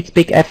it needs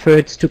big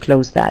efforts to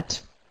close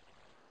that.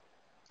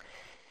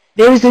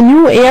 There is a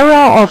new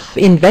era of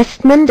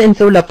investment in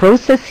solar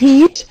process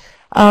heat.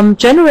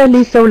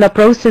 Generally, solar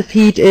process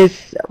heat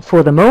is,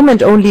 for the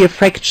moment, only a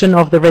fraction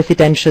of the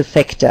residential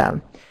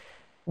sector,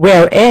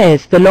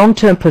 whereas the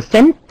long-term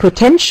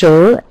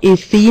potential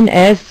is seen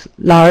as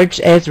large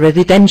as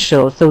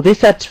residential. So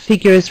these are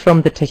figures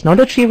from the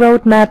technology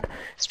roadmap,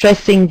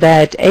 stressing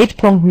that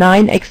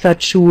 8.9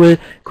 exajoule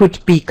could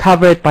be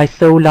covered by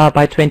solar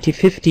by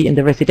 2050 in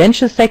the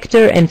residential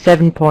sector and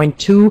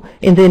 7.2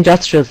 in the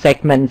industrial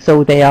segment.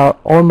 So they are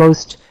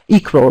almost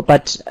equal,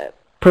 but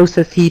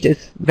process heat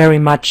is very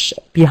much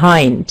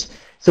behind.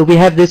 So we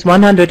have this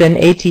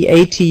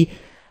 180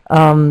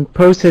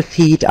 process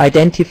heat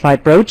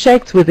identified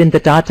projects within the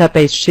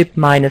database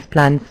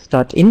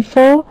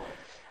ship-plans.info.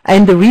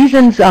 And the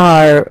reasons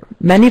are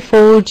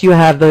manifold. You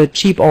have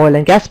cheap oil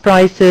and gas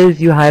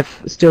prices, you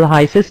have still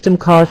high system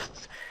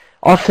costs,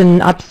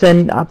 often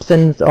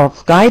absence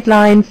of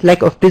guidelines,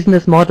 lack of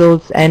business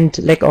models, and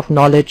lack of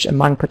knowledge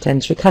among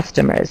potential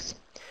customers.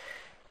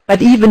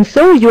 But even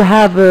so, you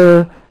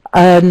have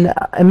an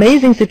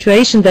amazing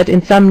situation that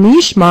in some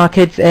niche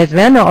markets, as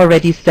Werner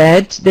already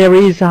said, there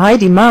is a high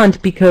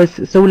demand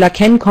because solar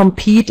can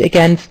compete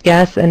against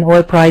gas and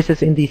oil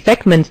prices in these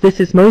segments. This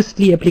is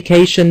mostly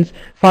applications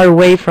far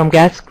away from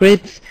gas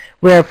grids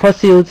where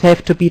fossils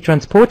have to be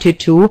transported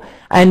to.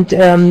 And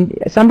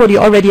somebody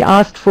already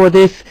asked for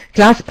this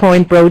Glass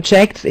Point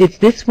project. It's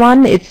this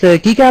one. It's a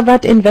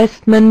gigawatt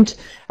investment,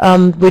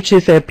 which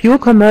is a pure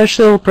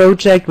commercial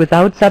project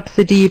without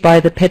subsidy by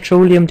the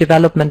Petroleum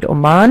Development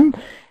Oman.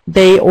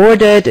 They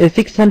ordered a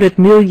 $600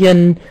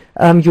 million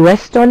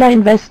US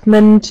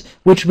investment,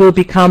 which will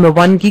become a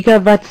 1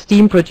 gigawatt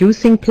steam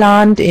producing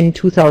plant in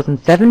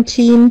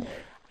 2017.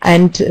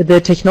 And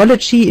the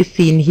technology is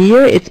seen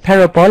here. It's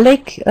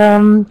parabolic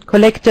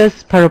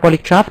collectors,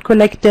 parabolic draft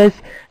collectors,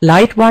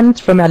 light ones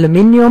from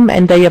aluminium,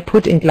 and they are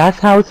put in glass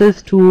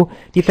houses to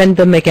defend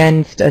them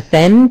against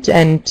sand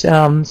and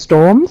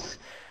storms.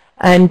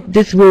 And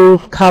this will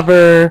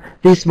cover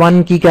this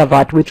 1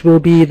 gigawatt, which will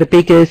be the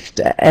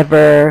biggest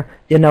ever,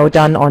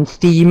 done on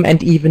steam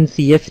and even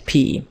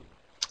CSP,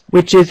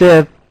 which is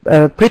a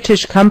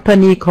British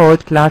company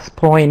called Glass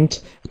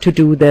Point to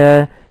do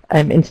the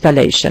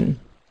installation.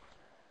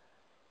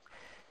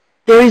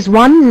 There is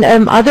one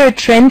other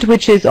trend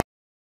which is...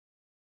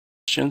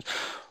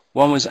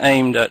 One was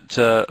aimed at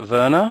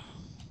Werner.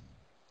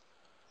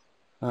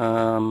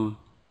 Werner,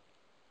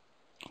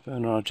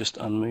 I'll just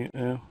unmute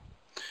you.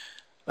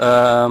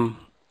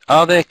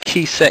 Are there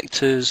key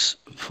sectors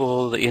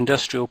for the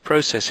industrial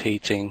process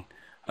heating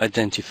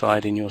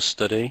identified in your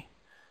study?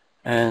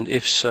 And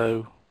if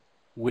so,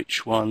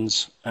 which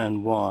ones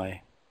and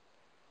why?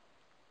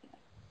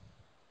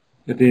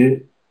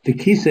 The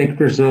key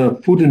sectors are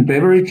food and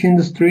beverage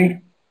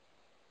industry,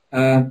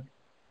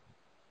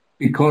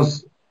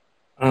 because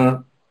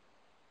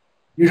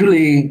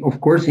usually, of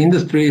course,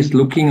 industry is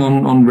looking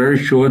on very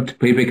short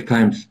payback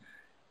times.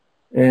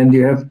 And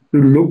you have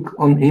to look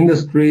on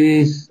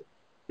industries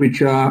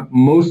which are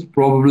most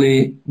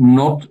probably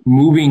not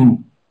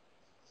moving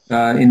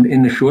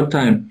in a short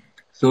time.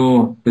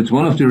 So that's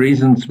one of the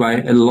reasons why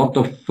a lot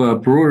of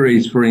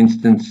breweries, for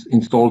instance,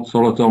 installed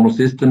solar thermal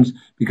systems,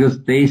 because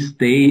they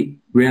stay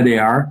where they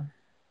are.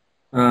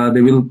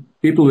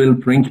 People will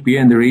drink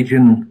beer in the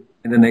region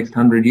in the next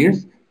 100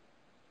 years.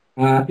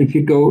 If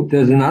you go,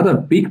 there's another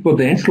big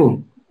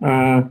potential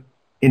in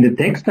the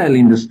textile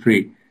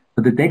industry.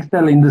 But the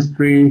textile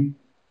industry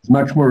is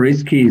much more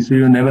risky, so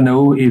you never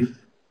know if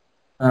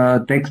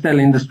textile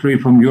industry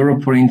from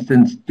Europe, for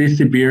instance,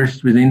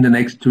 disappears within the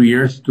next 2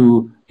 years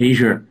to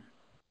Asia.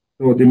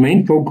 So the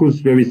main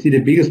focus where we see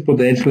the biggest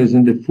potential is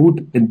in the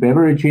food and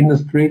beverage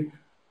industry,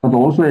 but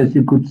also, as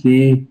you could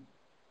see,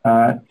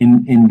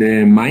 in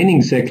the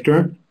mining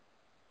sector,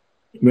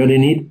 where they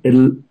need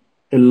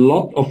a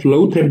lot of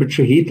low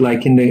temperature heat,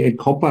 like in the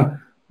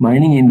copper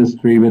mining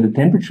industry, where the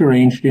temperature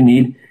range they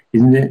need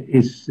is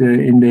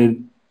in the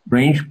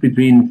range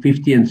between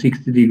 50 and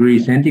 60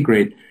 degrees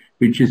centigrade,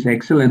 which is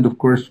excellent, of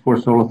course, for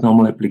solar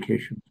thermal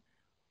applications.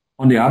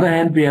 On the other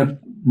hand, we have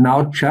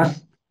now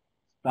just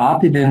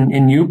started a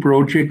new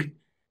project.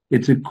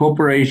 It's a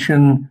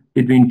cooperation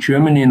between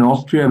Germany and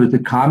Austria with the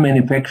car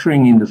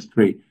manufacturing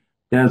industry.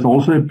 There's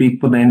also a big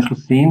potential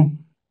seen,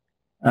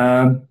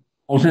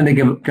 also in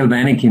the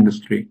galvanic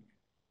industry.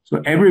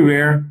 So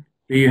everywhere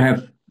where you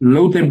have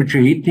low temperature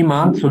heat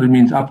demand, so that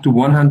means up to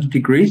 100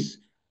 degrees,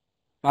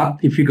 but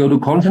if you go to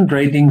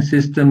concentrating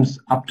systems,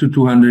 up to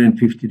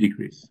 250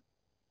 degrees.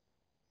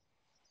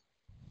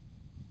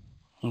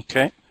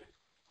 Okay,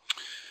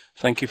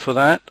 thank you for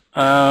that.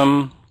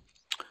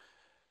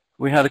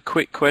 We had a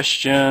quick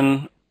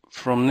question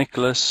from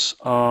Nicholas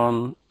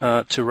on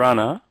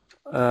Tirana.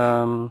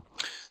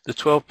 The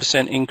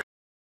 12% increase.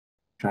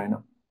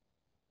 China.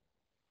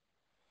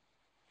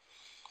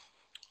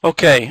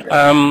 Okay,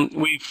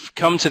 we've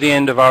come to the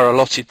end of our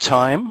allotted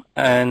time,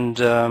 and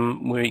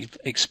we've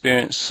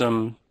experienced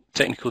some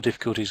technical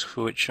difficulties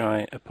for which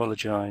I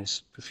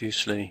apologize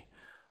profusely.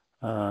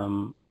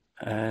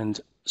 And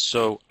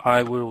so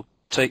I will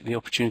take the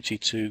opportunity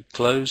to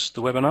close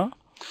the webinar.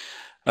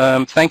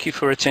 Thank you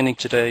for attending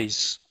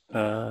today's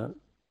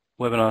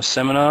webinar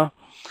seminar.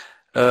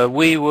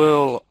 We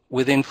will,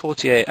 within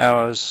 48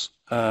 hours,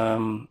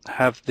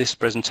 have this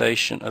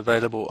presentation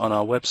available on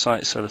our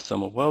website,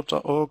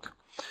 solarthermalworld.org.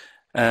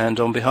 And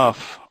on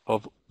behalf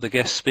of the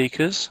guest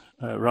speakers,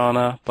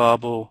 Rana,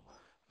 Barbel,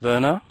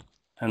 Werner,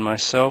 and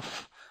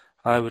myself,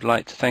 I would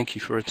like to thank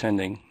you for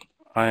attending.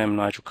 I am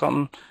Nigel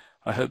Cotton.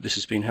 I hope this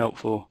has been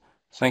helpful.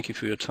 Thank you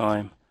for your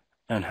time,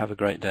 and have a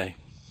great day.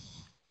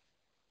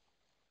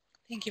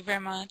 Thank you very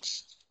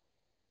much.